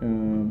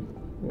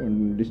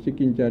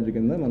డిస్ట్రిక్ట్ ఇన్ఛార్జ్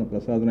కింద మన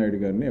ప్రసాద్ నాయుడు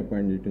గారిని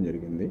అపాయింట్ చేయడం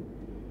జరిగింది.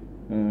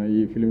 ఈ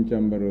ఫిలిం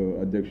ఛాంబర్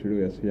అధ్యక్షుడు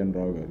ఎస్విఎన్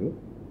రావు గారు.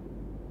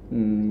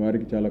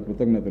 వారికి చాలా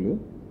కృతజ్ఞతలు.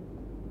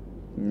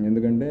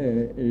 ఎందుకంటే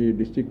ఈ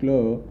డిస్ట్రిక్ట్లో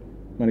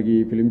మనకి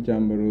ఈ ఫిలిం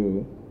ఛాంబరు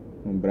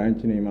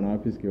బ్రాంచ్ని మన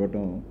ఆఫీస్కి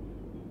ఇవ్వటం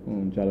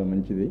చాలా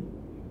మంచిది.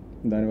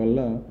 దానివల్ల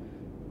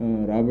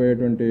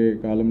రాబోయేటువంటి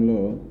కాలంలో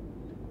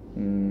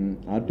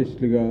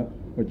ఆర్టిస్టులుగా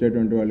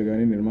వచ్చేటువంటి వాళ్ళు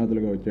కానీ,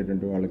 నిర్మాతలుగా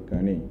వచ్చేటువంటి వాళ్ళకి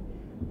కానీ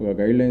ఒక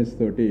గైడ్లైన్స్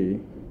తోటి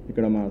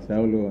ఇక్కడ మా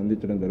సేవలు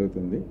అందించడం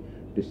జరుగుతుంది.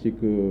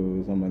 డిస్ట్రిక్ట్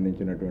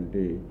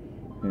సంబంధించినటువంటి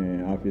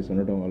ఆఫీస్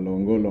ఉండటం వల్ల,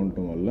 ఒంగోలులో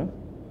ఉండటం వల్ల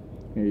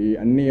ఈ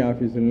అన్ని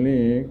ఆఫీసుల్ని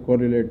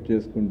కోరిలేట్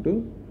చేసుకుంటూ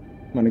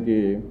మనకి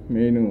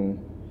మెయిన్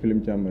ఫిలిం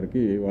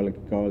ఛాంబర్కి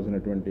వాళ్ళకి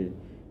కావాల్సినటువంటి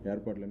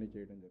ఏర్పాట్లన్నీ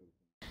చేయడం జరుగుతుంది.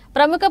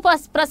 ప్రముఖ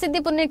ప్రసిద్ధి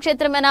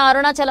పుణ్యక్షేత్రమైన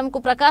అరుణాచలంకు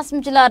ప్రకాశం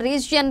జిల్లా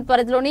రీజియన్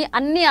పరిధిలోని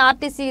అన్ని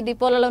ఆర్టీసీ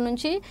డిపోలలో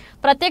నుంచి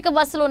ప్రత్యేక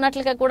బస్సులు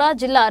ఉన్నట్లుగా కూడా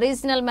జిల్లా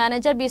రీజనల్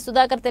మేనేజర్ బి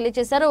సుధాకర్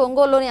తెలియజేశారు.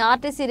 ఒంగోలులోని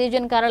ఆర్టీసీ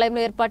రీజియన్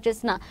కార్యాలయంలో ఏర్పాటు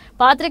చేసిన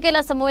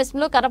పాత్రికేయుల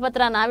సమావేశంలో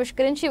కరపత్రాన్ని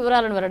ఆవిష్కరించి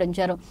వివరాలను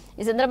వెల్లడించారు.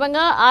 ఈ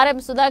సందర్భంగా ఆర్ఎం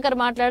సుధాకర్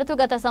మాట్లాడుతూ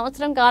గత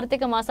సంవత్సరం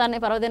కార్తీక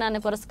మాసాన్ని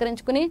పర్వదినాన్ని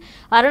పురస్కరించుకుని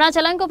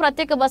అరుణాచలంకు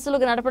ప్రత్యేక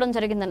బస్సులు నడపడం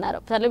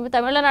జరిగిందన్నారు.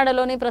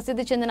 తమిళనాడులోని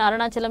ప్రసిద్ధి చెందిన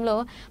అరుణాచలంలో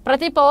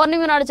ప్రతి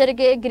పౌర్ణమి నాడు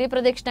జరిగే గిరి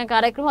ప్రదక్షిణ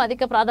కార్యక్రమం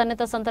అధిక ప్రాధాన్యత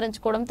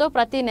సంతరించుకోవడంతో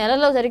ప్రతి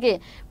నెలలో జరిగే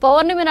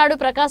పౌర్ణమి నాడు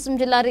ప్రకాశం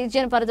జిల్లా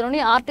రీజియన్ పరిధిలోని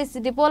ఆర్టీసీ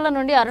డిపోల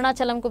నుండి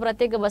అరుణాచలంకు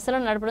ప్రత్యేక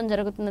బస్సులను నడపడం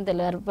జరుగుతుందని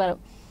తెలిపారు.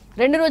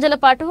 2 రోజుల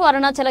పాటు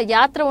అరుణాచల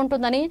యాత్ర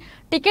ఉంటుందని,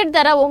 టికెట్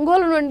ధర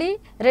ఒంగోలు నుండి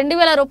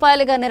 2000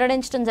 రూపాయలుగా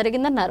నిర్ణయించడం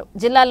జరిగిందన్నారు.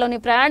 జిల్లాలోని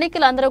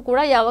ప్రయాణికులందరూ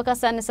కూడా ఈ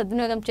అవకాశాన్ని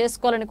సద్వినియోగం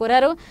చేసుకోవాలని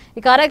కోరారు.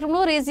 ఈ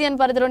కార్యక్రమంలో రీజియన్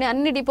పరిధిలోని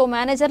అన్ని డిపో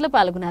మేనేజర్లు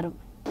పాల్గొన్నారు.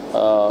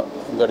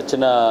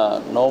 గడిచిన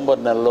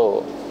నవంబర్ నెలలో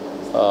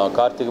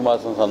కార్తీక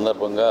మాసం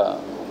సందర్భంగా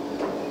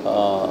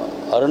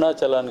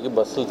అరుణాచలానికి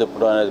బస్సులు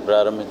తిప్పడం అనేది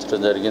ప్రారంభించడం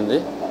జరిగింది.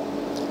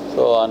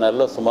 సో ఆ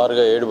నెలలో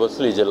సుమారుగా 7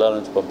 బస్సులు ఈ జిల్లా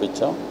నుంచి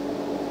పంపించాం.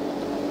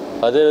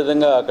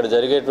 అదేవిధంగా అక్కడ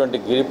జరిగేటువంటి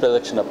గిరి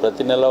ప్రదక్షిణ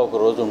ప్రతి నెల ఒక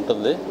రోజు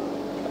ఉంటుంది.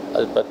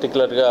 అది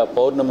పర్టికులర్గా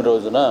పౌర్ణమి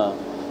రోజున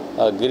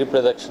గిరి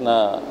ప్రదక్షిణ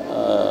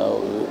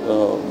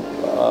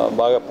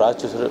బాగా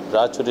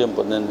ప్రాచుర్యం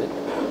పొందింది.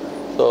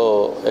 సో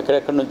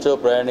ఎక్కడెక్కడి నుంచో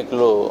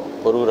ప్రయాణికులు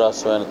పొరుగు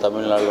రాష్ట్రమైన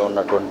తమిళనాడులో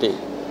ఉన్నటువంటి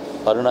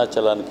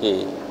అరుణాచలానికి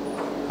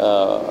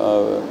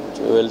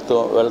వెళ్తూ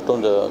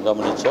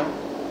గమనించాం.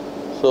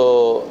 సో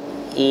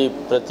ఈ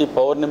ప్రతి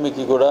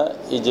పౌర్ణమికి కూడా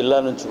ఈ జిల్లా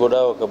నుంచి కూడా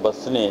ఒక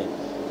బస్సుని,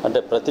 అంటే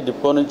ప్రతి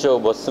డిపో నుంచి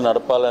ఒక బస్సు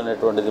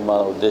నడపాలనేటువంటిది మా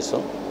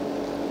ఉద్దేశం.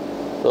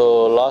 So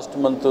last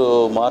month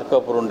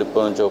Markapuram depot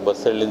నుంచి ఒక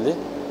బస్సు వెళ్ళింది.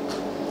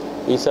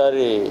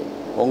 ఈసారి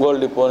ఒంగోలు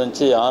డిపో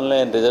నుంచి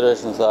ఆన్లైన్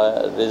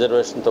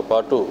రిజర్వేషన్తో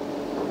పాటు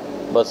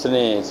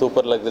బస్సుని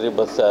సూపర్ లగ్జరీ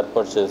బస్సు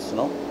ఏర్పాటు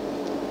చేస్తున్నాం.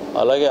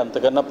 అలాగే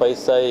అంతకన్నా పై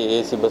స్థాయి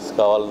ఏసీ బస్సు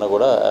కావాలన్నా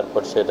కూడా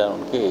ఏర్పాటు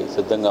చేయడానికి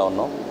సిద్ధంగా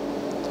ఉన్నాం.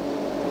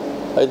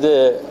 అయితే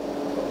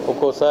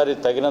ఒక్కోసారి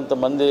తగినంత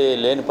మంది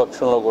లేని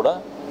పక్షంలో కూడా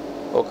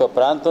ఒక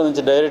ప్రాంతం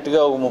నుంచి డైరెక్ట్గా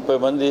ఒక 30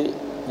 మంది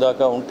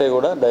దాకా ఉంటే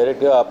కూడా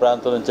డైరెక్ట్గా ఆ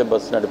ప్రాంతం నుంచే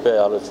బస్సు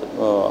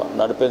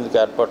నడిపేందుకు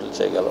ఏర్పాట్లు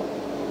చేయగలం.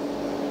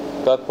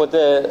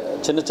 కాకపోతే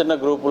చిన్న చిన్న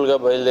గ్రూపులుగా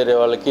బయలుదేరే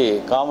వాళ్ళకి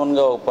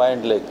కామన్గా ఒక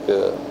పాయింట్ లైక్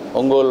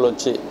ఒంగోలు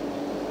నుంచి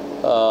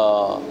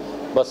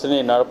బస్సుని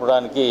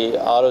నడపడానికి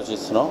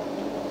ఆలోచిస్తున్నాం.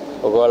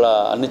 ఒకవేళ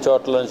అన్ని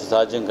చోట్ల నుంచి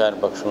సాధ్యం కాని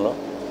పక్షంలో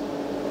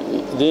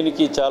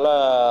దీనికి చాలా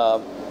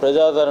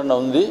ప్రజాదరణ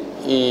ఉంది.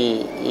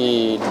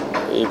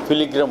 ఈ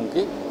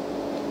పిలిగ్రమ్కి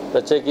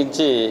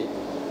ప్రత్యేకించి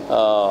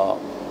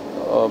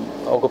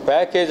ఒక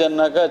ప్యాకేజ్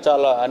అన్నాక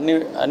చాలా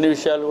అన్ని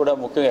విషయాలు కూడా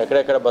ముఖ్యంగా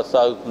ఎక్కడెక్కడ బస్సు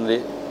ఆగుతుంది,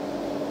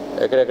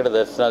 ఎక్కడెక్కడ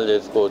దర్శనాలు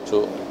చేసుకోవచ్చు,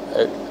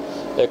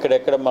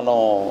 ఎక్కడెక్కడ మనం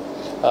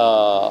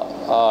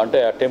అంటే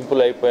ఆ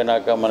టెంపుల్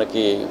అయిపోయినాక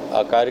మనకి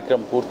ఆ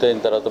కార్యక్రమం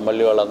పూర్తయిన తర్వాత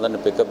మళ్ళీ వాళ్ళందరినీ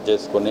పికప్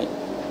చేసుకొని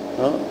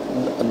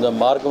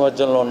మార్గ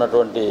మధ్యంలో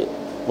ఉన్నటువంటి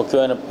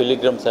ముఖ్యమైన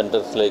పిలిగ్రమ్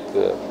సెంటర్స్ లైక్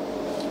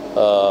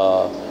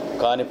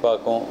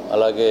కాణిపాకం,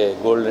 అలాగే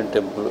గోల్డెన్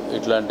టెంపుల్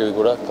ఇట్లాంటివి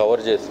కూడా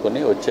కవర్ చేసుకొని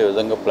వచ్చే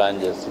విధంగా ప్లాన్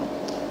చేస్తున్నాం.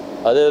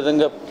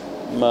 అదేవిధంగా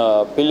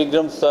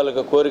పిలిగ్రమ్స్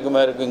తాలూకా కోరిక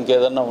మేరకు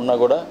ఇంకేదన్నా ఉన్నా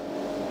కూడా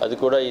అది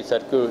కూడా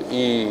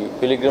ఈ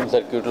పిలిగ్రమ్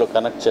సర్క్యూట్లో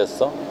కనెక్ట్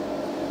చేస్తాం.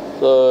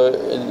 సో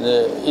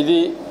ఇది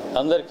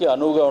అందరికీ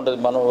అనువుగా ఉంటుంది.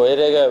 మనం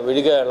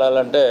విడిగా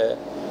వెళ్ళాలంటే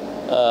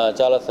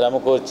చాలా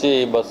శ్రమకు వచ్చి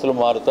బస్సులు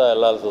మారుతూ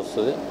వెళ్ళాల్సి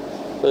వస్తుంది.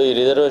 సో ఈ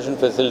రిజర్వేషన్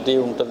ఫెసిలిటీ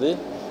ఉంటుంది.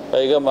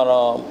 పైగా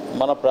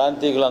మన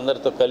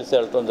ప్రాంతీయులందరితో కలిసి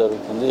వెళ్ళటం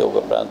జరుగుతుంది ఒక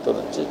ప్రాంతం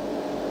నుంచి.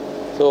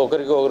 సో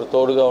ఒకరికి ఒకరు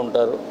తోడుగా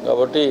ఉంటారు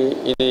కాబట్టి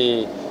ఇది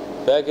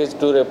ప్యాకేజ్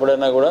టూర్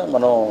ఎప్పుడైనా కూడా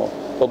మనం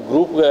ఒక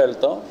గ్రూప్గా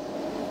వెళ్తాం.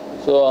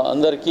 సో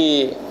అందరికీ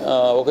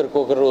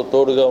ఒకరికొకరు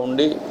తోడుగా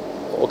ఉండి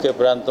ఒకే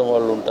ప్రాంతం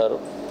వాళ్ళు ఉంటారు.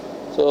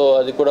 సో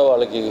అది కూడా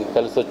వాళ్ళకి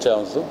కలిసి వచ్చే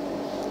అంశం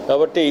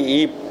కాబట్టి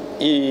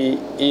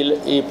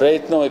ఈ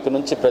ప్రయత్నం ఇక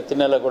నుంచి ప్రతి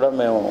నెల కూడా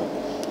మేము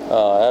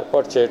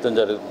ఏర్పాటు చేయటం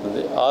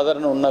జరుగుతుంది.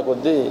 ఆదరణ ఉన్న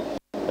కొద్దీ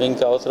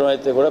ఇంకా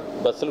అవసరమైతే కూడా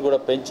బస్సులు కూడా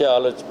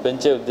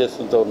పెంచే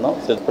ఉద్దేశంతో ఉన్నాం.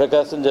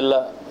 ప్రకాశం జిల్లా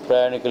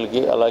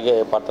ప్రయాణికులకి, అలాగే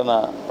పట్టణ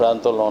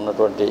ప్రాంతంలో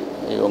ఉన్నటువంటి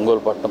ఈ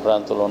ఒంగోలు పట్టణ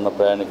ప్రాంతంలో ఉన్న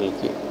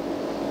ప్రయాణికులకి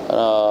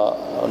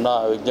నా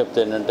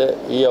విజ్ఞప్తి ఏంటంటే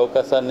ఈ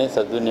అవకాశాన్ని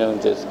సద్వినియోగం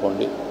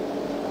చేసుకోండి.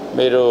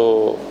 మీరు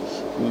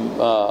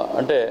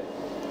అంటే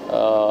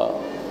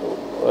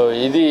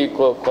ఇది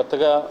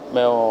కొత్తగా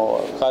మేము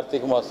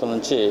కార్తీక మాసం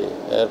నుంచి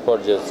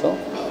ఏర్పాటు చేస్తాం.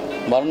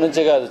 మన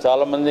నుంచే కాదు,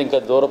 చాలామంది ఇంకా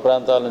దూర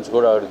ప్రాంతాల నుంచి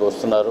కూడా అక్కడికి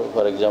వస్తున్నారు.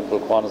 ఫర్ ఎగ్జాంపుల్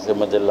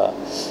కోనసీమ జిల్లా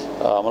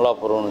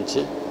అమలాపురం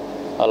నుంచి,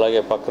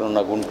 అలాగే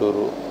పక్కనున్న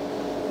గుంటూరు,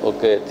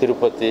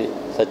 తిరుపతి,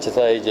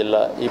 సత్యసాయి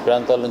జిల్లా ఈ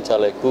ప్రాంతాల నుంచి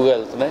చాలా ఎక్కువగా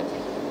వెళ్తున్నాయి.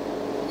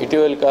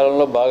 ఇటీవలి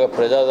కాలంలో బాగా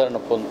ప్రజాదరణ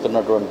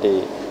పొందుతున్నటువంటి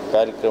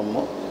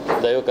కార్యక్రమం,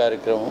 దైవ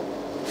కార్యక్రమం,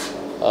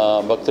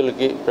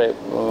 భక్తులకి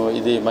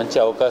ఇది మంచి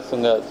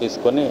అవకాశంగా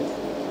తీసుకొని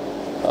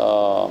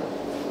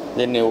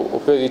దీన్ని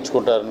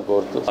ఉపయోగించుకుంటారని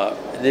కోరుతూ,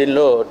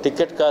 దీనిలో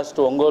టికెట్ కాస్ట్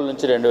ఒంగోలు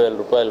నుంచి 2000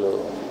 రూపాయలు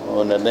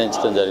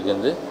నిర్ణయించడం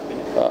జరిగింది.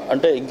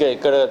 అంటే ఇంకా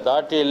ఇక్కడ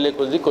దాటి వెళ్ళే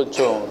కొద్దీ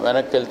కొంచెం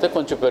వెనక్కి వెళ్తే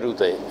కొంచెం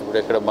పెరుగుతాయి. ఇప్పుడు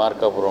ఇక్కడ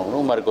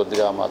మార్కాపురంలో మరి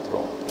కొద్దిగా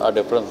మాత్రం ఆ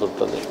డిఫరెన్స్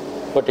ఉంటుంది.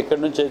 బట్ ఇక్కడ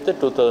నుంచి అయితే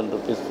 2000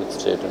 రూపీస్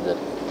ఫిక్స్ చేయడం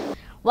జరిగింది.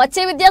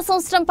 వచ్చే విద్యా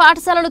సంవత్సరం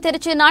పాఠశాలలు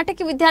తెరిచే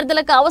నాటికి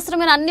విద్యార్థులకు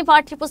అవసరమైన అన్ని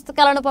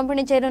పాఠ్యపుస్తకాలను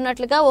పంపిణీ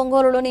చేయనున్నట్లుగా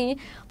ఒంగోలులోని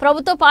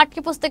ప్రభుత్వ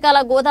పాఠ్యపుస్తకాల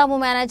గోదాము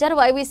మేనేజర్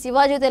వైవి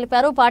శివాజీ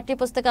తెలిపారు.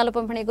 పాఠ్యపుస్తకాల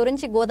పంపిణీ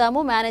గురించి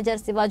గోదాము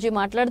మేనేజర్ శివాజీ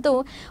మాట్లాడుతూ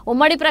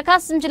ఉమ్మడి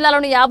ప్రకాశం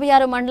జిల్లాలోని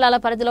 56 మండలాల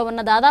పరిధిలో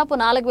ఉన్న దాదాపు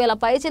 4000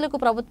 పైచిలకు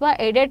ప్రభుత్వ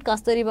ఎయిడెడ్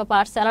కస్తూరిబా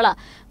పాఠశాలల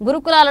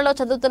గురుకులాలలో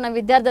చదువుతున్న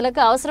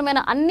విద్యార్థులకు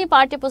అవసరమైన అన్ని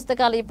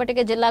పాఠ్యపుస్తకాలు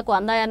ఇప్పటికే జిల్లాకు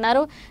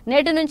అందాయన్నారు.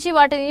 నేటి నుంచి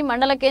వాటిని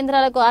మండల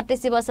కేంద్రాలకు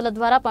ఆర్టీసీ బస్సుల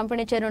ద్వారా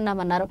పంపిణీ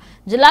చేయనున్నామన్నారు.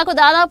 జిల్లాకు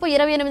దాదాపు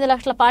 28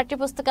 లక్షల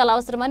పాఠ్యపుస్తకాలు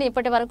అవసరమని,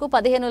 ఇప్పటి వరకు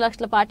 15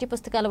 లక్షల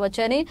పాఠ్యపుస్తకాలు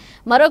వచ్చాయని,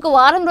 మరొక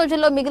వారం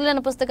రోజుల్లో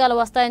మిగిలిన పుస్తకాలు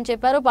వస్తాయని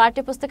చెప్పారు.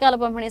 పాఠ్యపుస్తకాల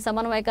పంపిణీ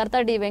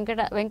సమన్వయకర్త డి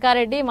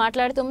వెంకారెడ్డి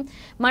మాట్లాడుతూ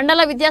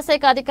మండల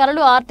విద్యాశాఖ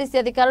అధికారులు, ఆర్టీసీ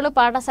అధికారులు,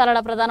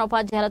 పాఠశాలల ప్రధాన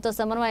ఉపాధ్యాయులతో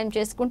సమన్వయం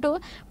చేసుకుంటూ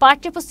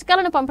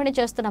పాఠ్యపుస్తకాలను పంపిణీ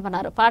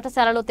చేస్తున్నామన్నారు.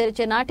 పాఠశాలలు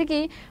తెరిచే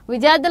నాటికి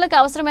విద్యార్థులకు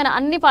అవసరమైన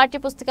అన్ని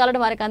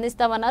పాఠ్యపుస్తకాలను వారికి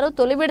అందిస్తామన్నారు.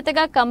 తొలి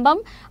విడతగా కంబం,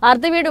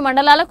 అర్ధవీడు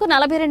మండలాలకు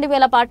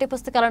 42,000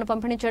 పాఠ్యపుస్తకాలను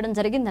పంపిణీ చేయడం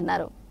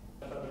జరిగిందన్నారు.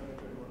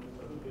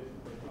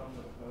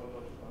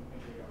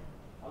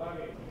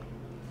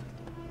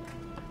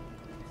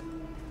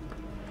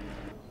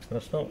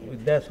 ప్రస్తుతం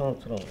విద్యా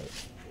సంవత్సరం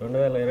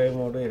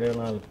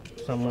 2023-24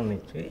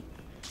 సంబంధించి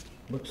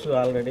బుక్స్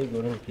ఆల్రెడీ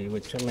గురించి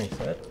వచ్చున్నాయి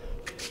సార్.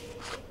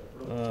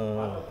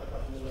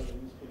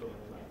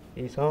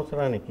 ఈ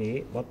సంవత్సరానికి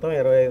మొత్తం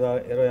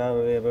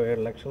 26-27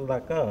 లక్షల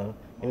దాకా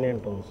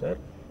ఇండియన్ ఉంది సార్.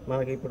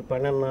 మనకి ఇప్పుడు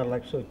 12.5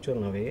 లక్షలు వచ్చి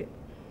ఉన్నవి.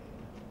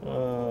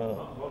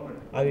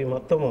 అవి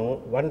మొత్తము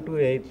 1 to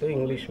 8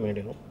 English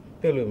medium,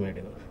 Telugu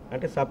medium.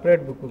 అంటే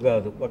సపరేట్ బుక్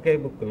కాదు, ఒకే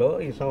బుక్లో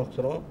ఈ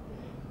సంవత్సరం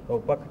ఒక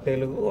పక్క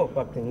తెలుగు, ఒక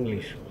పక్క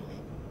ఇంగ్లీషు.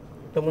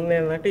 ఇంతకుముందు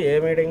ఏంటంటే ఏ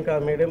మీడియంకి ఆ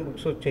మీడియం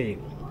బుక్స్ వచ్చేవి.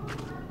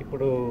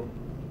 ఇప్పుడు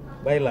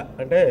బైలా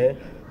అంటే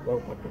ఒక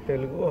పక్క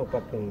తెలుగు, ఒక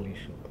పక్క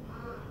English.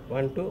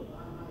 1 to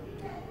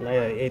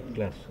 8th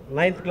class.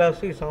 9th class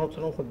ఈ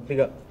సంవత్సరం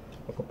కొద్దిగా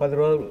ఒక 10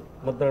 రోజులు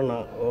ముద్రణ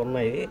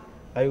ఉన్నాయి,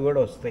 అవి కూడా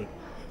వస్తాయి.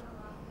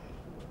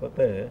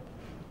 పోతే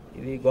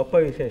ఇది గొప్ప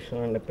విశేషం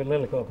అండి,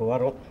 పిల్లలకి ఒక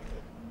వరం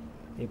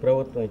ఈ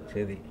ప్రభుత్వం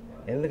ఇచ్చేది.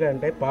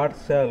 ఎందుకంటే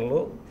పాఠశాలలు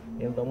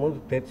ఇంతకుముందు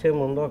తెరిచే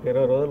ముందు ఒక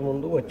 20 రోజుల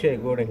ముందు వచ్చాయి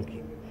గూడెంకి,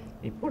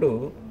 ఇప్పుడు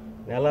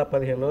నెల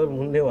 15 రోజుల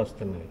ముందే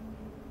వస్తున్నాయి.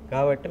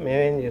 కాబట్టి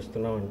మేమేం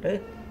చేస్తున్నామంటే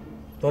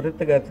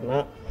త్వరితగతిన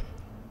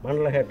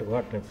మండల హెడ్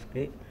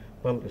క్వార్టర్స్కి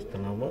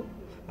పంపిస్తున్నాము.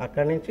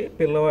 అక్కడి నుంచి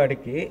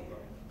పిల్లవాడికి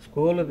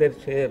స్కూలు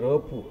తెరిచే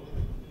రోపు,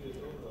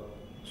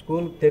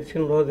 స్కూల్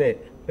తెరిచిన రోజే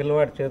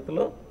పిల్లవాడి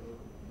చేతిలో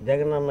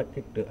జగనన్న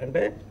కిట్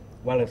అంటే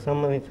వాళ్ళకి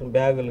సంబంధించిన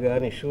బ్యాగులు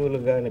కానీ, షూలు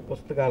కానీ,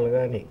 పుస్తకాలు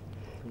కానీ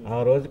ఆ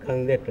రోజుకి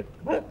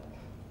అందేటట్టుగా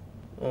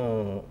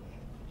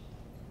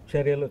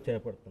చర్యలు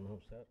చేపడుతున్నాం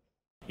సార్.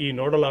 ఈ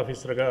నోడల్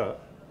ఆఫీసర్గా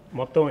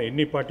మొత్తం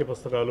ఎన్ని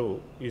పాఠ్యపుస్తకాలు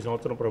ఈ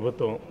సంవత్సరం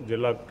ప్రభుత్వం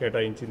జిల్లాకు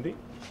కేటాయించింది,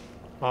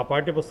 ఆ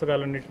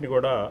పాఠ్యపుస్తకాలన్నింటినీ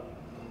కూడా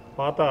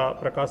పాత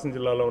ప్రకాశం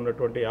జిల్లాలో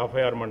ఉన్నటువంటి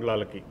 56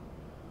 మండలాలకి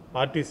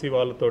ఆర్టీసీ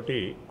వాళ్ళతోటి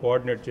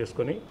కోఆర్డినేట్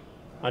చేసుకొని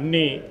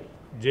అన్ని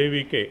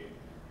జేవీకే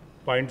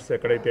పాయింట్స్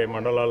ఎక్కడైతే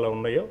మండలాల్లో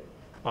ఉన్నాయో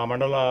ఆ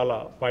మండలాల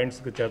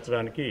పాయింట్స్కి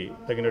చేర్చడానికి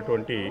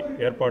తగినటువంటి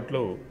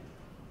ఏర్పాట్లు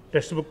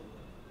టెక్స్ట్ బుక్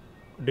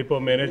డిపో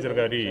మేనేజర్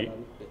గారి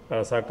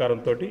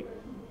సహకారంతో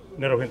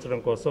నిర్వహించడం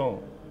కోసం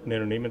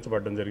నేను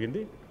నియమించబడడం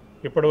జరిగింది.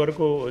 ఇప్పటి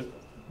వరకు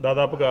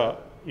దాదాపుగా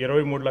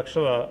 23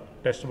 లక్షల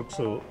టెక్స్ట్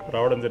బుక్స్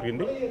రావడం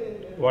జరిగింది.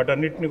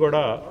 వాటన్నిటిని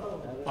కూడా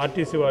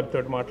ఆర్టీసీ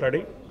వారితో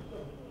మాట్లాడి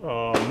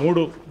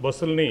 3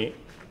 బస్సుల్ని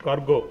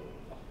కార్గో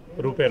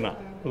రూపేణా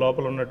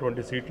లోపల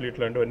ఉన్నటువంటి సీట్లు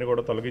ఇట్లాంటివన్నీ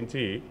కూడా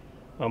తొలగించి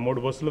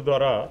 3 బస్సుల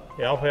ద్వారా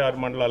 56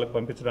 మండలాలకు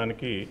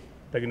పంపించడానికి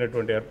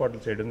తగినటువంటి ఏర్పాట్లు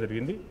చేయడం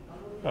జరిగింది.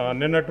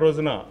 నిన్నటి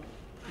రోజున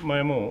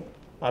మేము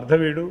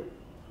అర్ధవీడు,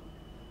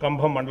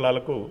 కంభం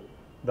మండలాలకు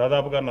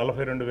దాదాపుగా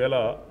 42,000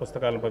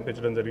 పుస్తకాలను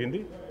పంపించడం జరిగింది.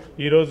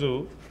 ఈరోజు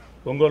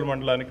ఒంగోలు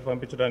మండలానికి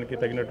పంపించడానికి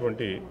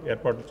తగినటువంటి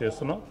ఏర్పాట్లు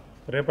చేస్తున్నాం.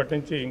 రేపటి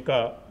నుంచి ఇంకా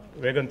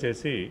వేగం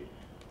చేసి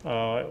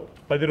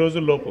 10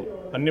 రోజుల్లోపు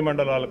అన్ని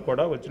మండలాలకు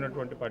కూడా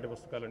వచ్చినటువంటి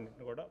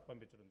పాఠ్యపుస్తకాలన్నింటినీ కూడా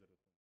పంపించడం జరుగుతుంది.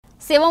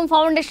 శివం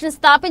ఫౌండేషన్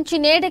స్థాపించి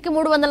నేటికి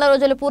 300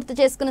 రోజులు పూర్తి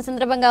చేసుకున్న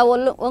సందర్భంగా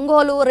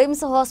ఒంగోలు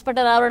రిమ్స్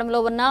హాస్పిటల్ ఆవరణలో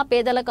ఉన్న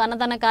పేదలకు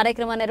అన్నదాన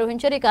కార్యక్రమాన్ని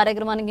నిర్వహించారు. ఈ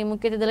కార్యక్రమానికి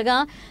ముఖ్య అతిథులుగా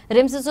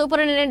రిమ్స్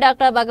సూపరింటెండెంట్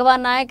డాక్టర్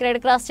భగవాన్ Naik, red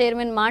cross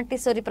chairman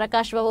Montessori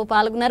Prakash బాబు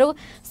పాల్గొన్నారు.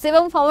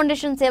 శివం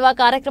ఫౌండేషన్ సేవా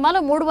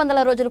కార్యక్రమాలు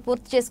 300 రోజులు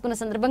పూర్తి చేసుకున్న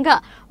సందర్భంగా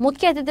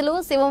ముఖ్య అతిథులు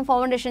శివం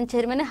ఫౌండేషన్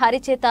చైర్మన్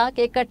హరిచేత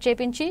కేక్ కట్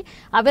చేపించి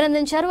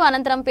అభినందించారు.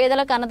 అనంతరం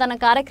పేదలకు అన్నదాన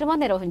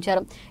కార్యక్రమాన్ని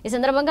నిర్వహించారు. ఈ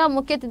సందర్భంగా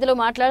ముఖ్య అతిథులు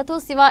మాట్లాడుతూ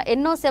శివ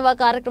ఎన్నో సేవా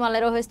కార్యక్రమాలు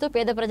నిర్వహిస్తూ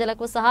పేద ప్రజలకు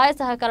సహాయ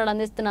సహకారాలు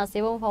అందిస్తున్న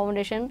శివం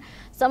ఫౌండేషన్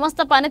సంస్థ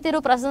పనితీరు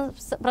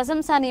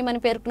ప్రశంసనీయమని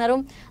పేర్కొన్నారు.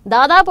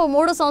 దాదాపు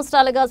 3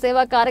 సంవత్సరాలుగా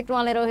సేవా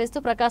కార్యక్రమాలు నిర్వహిస్తూ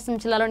ప్రకాశం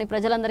జిల్లాలోని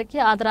ప్రజలందరికీ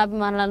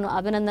ఆదరాభిమానాలను,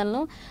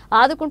 అభినందనలను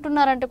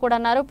ఆదుకుంటున్నారంటూ కూడా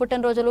అన్నారు.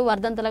 పుట్టినరోజులు,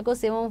 వర్ధంతులకు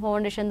శివం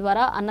ఫౌండేషన్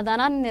ద్వారా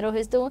అన్నదానాన్ని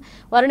నిర్వహిస్తూ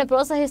వారిని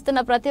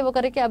ప్రోత్సహిస్తున్న ప్రతి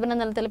ఒక్కరికి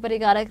అభినందనలు తెలిపే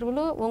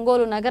కార్యక్రమాలు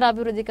ఒంగోలు నగర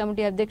అభివృద్ధి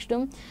కమిటీ అధ్యక్షుడు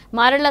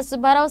మారెళ్ల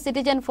సుబ్బారావు,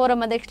 సిటిజన్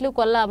ఫోరం అధ్యక్షులు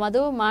కొల్లా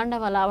మధు,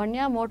 మాండవ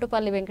లావణ్య,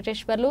 మోటుపల్లి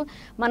వెంకటేశ్వర్లు,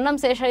 మన్నం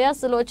శేషయ్య,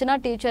 సులోచన,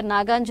 టీచర్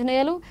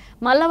నాగాంజనేయులు,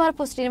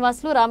 మల్లవరపు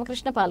శ్రీనివాసులు,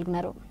 రామకృష్ణ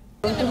పాల్గొన్నారు.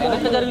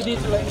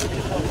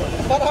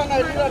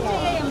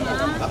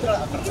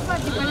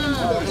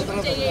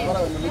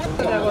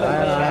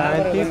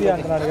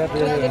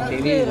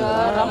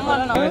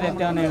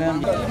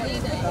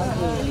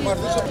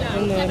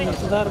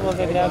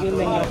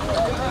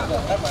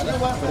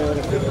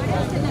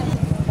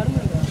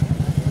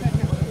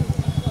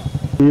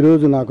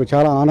 ఈరోజు నాకు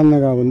చాలా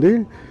ఆనందంగా ఉంది.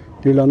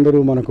 వీళ్ళందరూ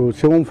మనకు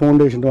శివం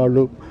ఫౌండేషన్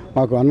వాళ్ళు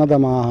మాకు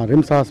మా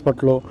రిమ్స్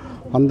హాస్పిటల్లో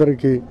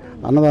అందరికీ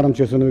అన్నదానం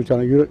చేస్తున్నది.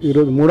 చాలా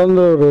ఈరోజు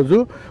 300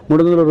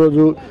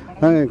 రోజు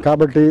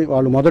కాబట్టి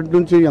వాళ్ళు మొదటి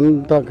నుంచి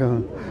ఎంత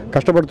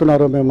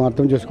కష్టపడుతున్నారో మేము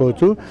అర్థం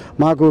చేసుకోవచ్చు.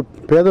 మాకు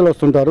పేదలు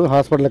వస్తుంటారు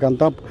హాస్పిటల్కి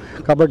అంతా,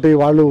 కాబట్టి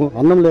వాళ్ళు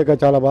అన్నం లేక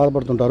చాలా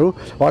బాధపడుతుంటారు.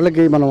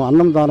 వాళ్ళకి మనం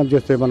అన్నం దానం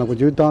చేస్తే మనకు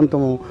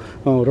జీవితాంతం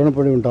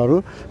రుణపడి ఉంటారు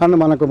అని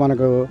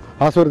మనకు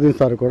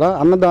ఆశీర్వదిస్తారు కూడా.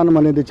 అన్నదానం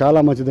అనేది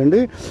చాలా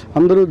మంచిదండి.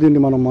 అందరూ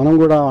దీన్ని మనం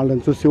కూడా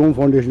వాళ్ళని చూసి శివం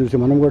ఫౌండేషన్ చూసి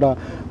మనం కూడా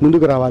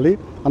ముందుకు రావాలి,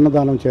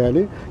 అన్నదానం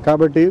చేయాలి.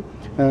 కాబట్టి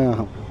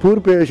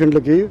పూర్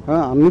పేషెంట్లకి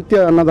నిత్య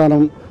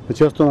అన్నదానం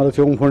చేస్తున్నారు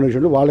శివం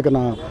ఫౌండేషన్, వాళ్ళకి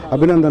నా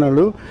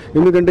అభినందనలు.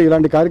 ఎందుకంటే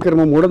ఇలాంటి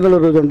కార్యక్రమం 300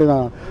 రోజు అంటే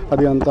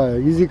అది అంత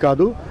ఈజీ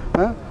కాదు.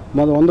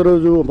 100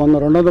 రోజు,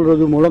 200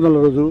 రోజు, 300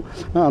 రోజు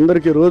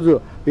అందరికీ రోజు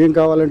ఏం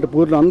కావాలంటే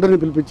పూర్ణ అందరినీ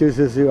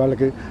పిలిపించేసేసి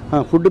వాళ్ళకి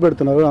ఫుడ్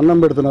పెడుతున్నారు,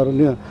 అన్నం పెడుతున్నారు.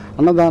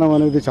 అన్నదానం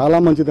అనేది చాలా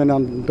మంచిదని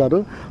అంటారు.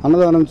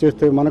 అన్నదానం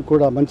చేస్తే మనకు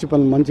కూడా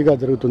మంచిగా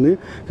జరుగుతుంది.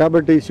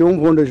 కాబట్టి శివం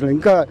ఫౌండేషన్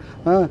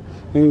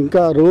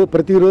ఇంకా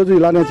ప్రతిరోజు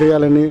ఇలానే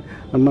చేయాలని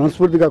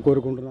మనస్ఫూర్తిగా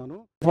కోరుకుంటున్నాను.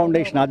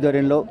 ఫౌండేషన్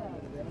ఆధ్వర్యంలో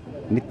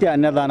నిత్య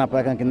అన్నదాన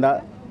పథకం కింద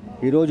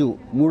ఈరోజు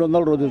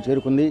 300 రోజులు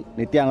చేరుకుంది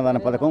నిత్య అన్నదాన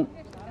పథకం.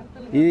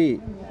 ఇది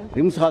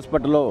రిమ్స్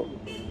హాస్పిటల్లో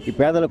ఈ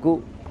పేదలకు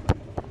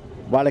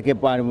వాళ్ళకి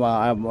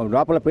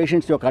లోపల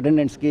పేషెంట్స్ యొక్క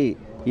అటెండెంట్స్కి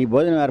ఈ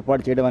భోజనం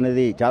ఏర్పాటు చేయడం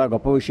అనేది చాలా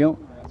గొప్ప విషయం.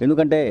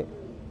 ఎందుకంటే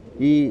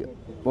ఈ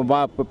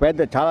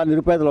చాలా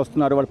నిరుపేదలు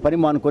వస్తున్నారు, వాళ్ళ పని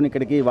మానుకొని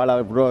ఇక్కడికి వాళ్ళ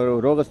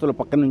రోగస్తులు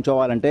పక్కన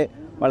నుంచోవాలంటే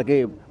వాళ్ళకి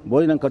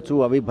భోజనం ఖర్చు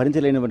అవి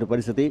భరించలేనటువంటి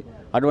పరిస్థితి.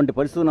 అటువంటి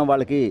పరిస్థితి ఉన్న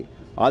వాళ్ళకి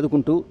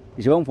ఆదుకుంటూ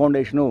ఈ శివం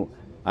ఫౌండేషను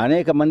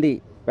అనేక మంది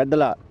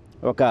పెద్దల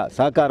ఒక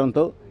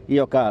సహకారంతో ఈ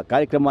యొక్క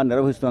కార్యక్రమాన్ని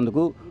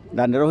నిర్వహిస్తున్నందుకు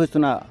దాన్ని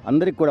నిర్వహిస్తున్న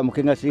అందరికీ కూడా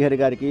ముఖ్యంగా శ్రీహరి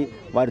గారికి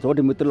వారి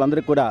తోటి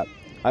మిత్రులందరికీ కూడా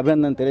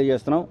అభినందన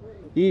తెలియజేస్తున్నాం.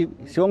 ఈ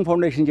శివం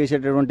ఫౌండేషన్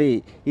చేసేటటువంటి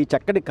ఈ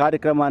చక్కటి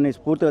కార్యక్రమాన్ని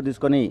స్ఫూర్తిగా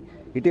తీసుకొని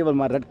ఇటీవల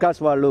మా రెడ్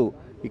క్రాస్ వాళ్ళు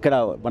ఇక్కడ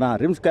మన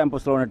రిమ్స్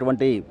క్యాంపస్లో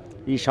ఉన్నటువంటి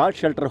ఈ షార్ట్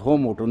షెల్టర్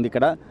హోమ్ ఒకటి ఉంది.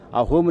 ఇక్కడ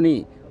ఆ హోమ్ని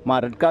మా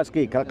రెడ్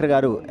క్రాస్కి కలెక్టర్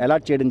గారు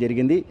అలాట్ చేయడం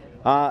జరిగింది.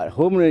 ఆ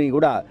హోమ్ని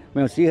కూడా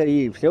మేము ఈ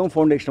శివం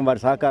ఫౌండేషన్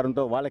వారి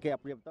సహకారంతో వాళ్ళకే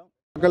అప్పచెప్తాం.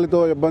 ఆకలితో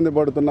ఇబ్బంది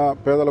పడుతున్న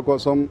పేదల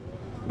కోసం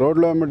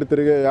రోడ్ల వెంబడి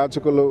తిరిగే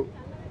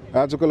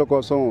యాచకుల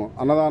కోసం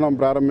అన్నదానం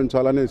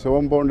ప్రారంభించాలని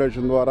శివం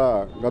ఫౌండేషన్ ద్వారా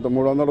గత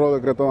 300 రోజుల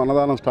క్రితం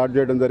అన్నదానం స్టార్ట్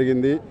చేయడం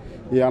జరిగింది.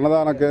 ఈ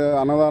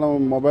అన్నదానం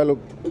మొబైల్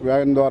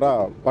వ్యాన్ ద్వారా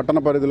పట్టణ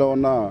పరిధిలో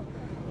ఉన్న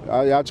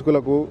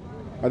యాచకులకు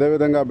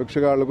అదేవిధంగా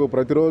భిక్షగాళ్లకు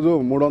ప్రతిరోజు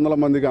 300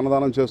 మందికి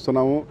అన్నదానం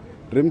చేస్తున్నాము.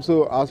 రిమ్స్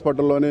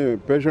హాస్పిటల్లోని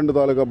పేషెంట్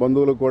తాలూకా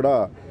బంధువులకు కూడా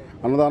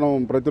అన్నదానం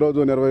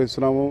ప్రతిరోజు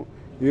నిర్వహిస్తున్నాము.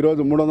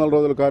 ఈరోజు 300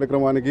 రోజుల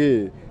కార్యక్రమానికి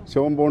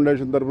శివం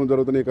ఫౌండేషన్ తరఫున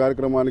జరుగుతున్న ఈ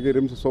కార్యక్రమానికి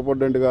రిమ్స్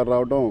సూపరింటెండెంట్ గారు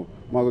రావడం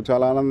మాకు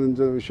చాలా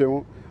ఆనందించే విషయం.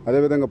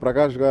 అదేవిధంగా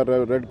ప్రకాష్ గారు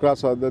రెడ్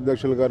క్రాస్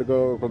అధ్యక్షుల గారికి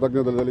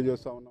కృతజ్ఞతలు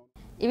తెలియజేస్తా ఉన్నాం.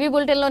 ఇవి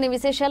బులెటిన్లోని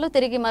విశేషాలు.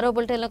 తిరిగి మరో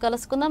బులెటిన్లో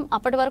కలుసుకుందాం.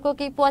 అప్పటి వరకు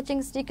కీప్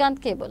వాచింగ్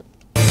శ్రీకాంత్ కేబుల్.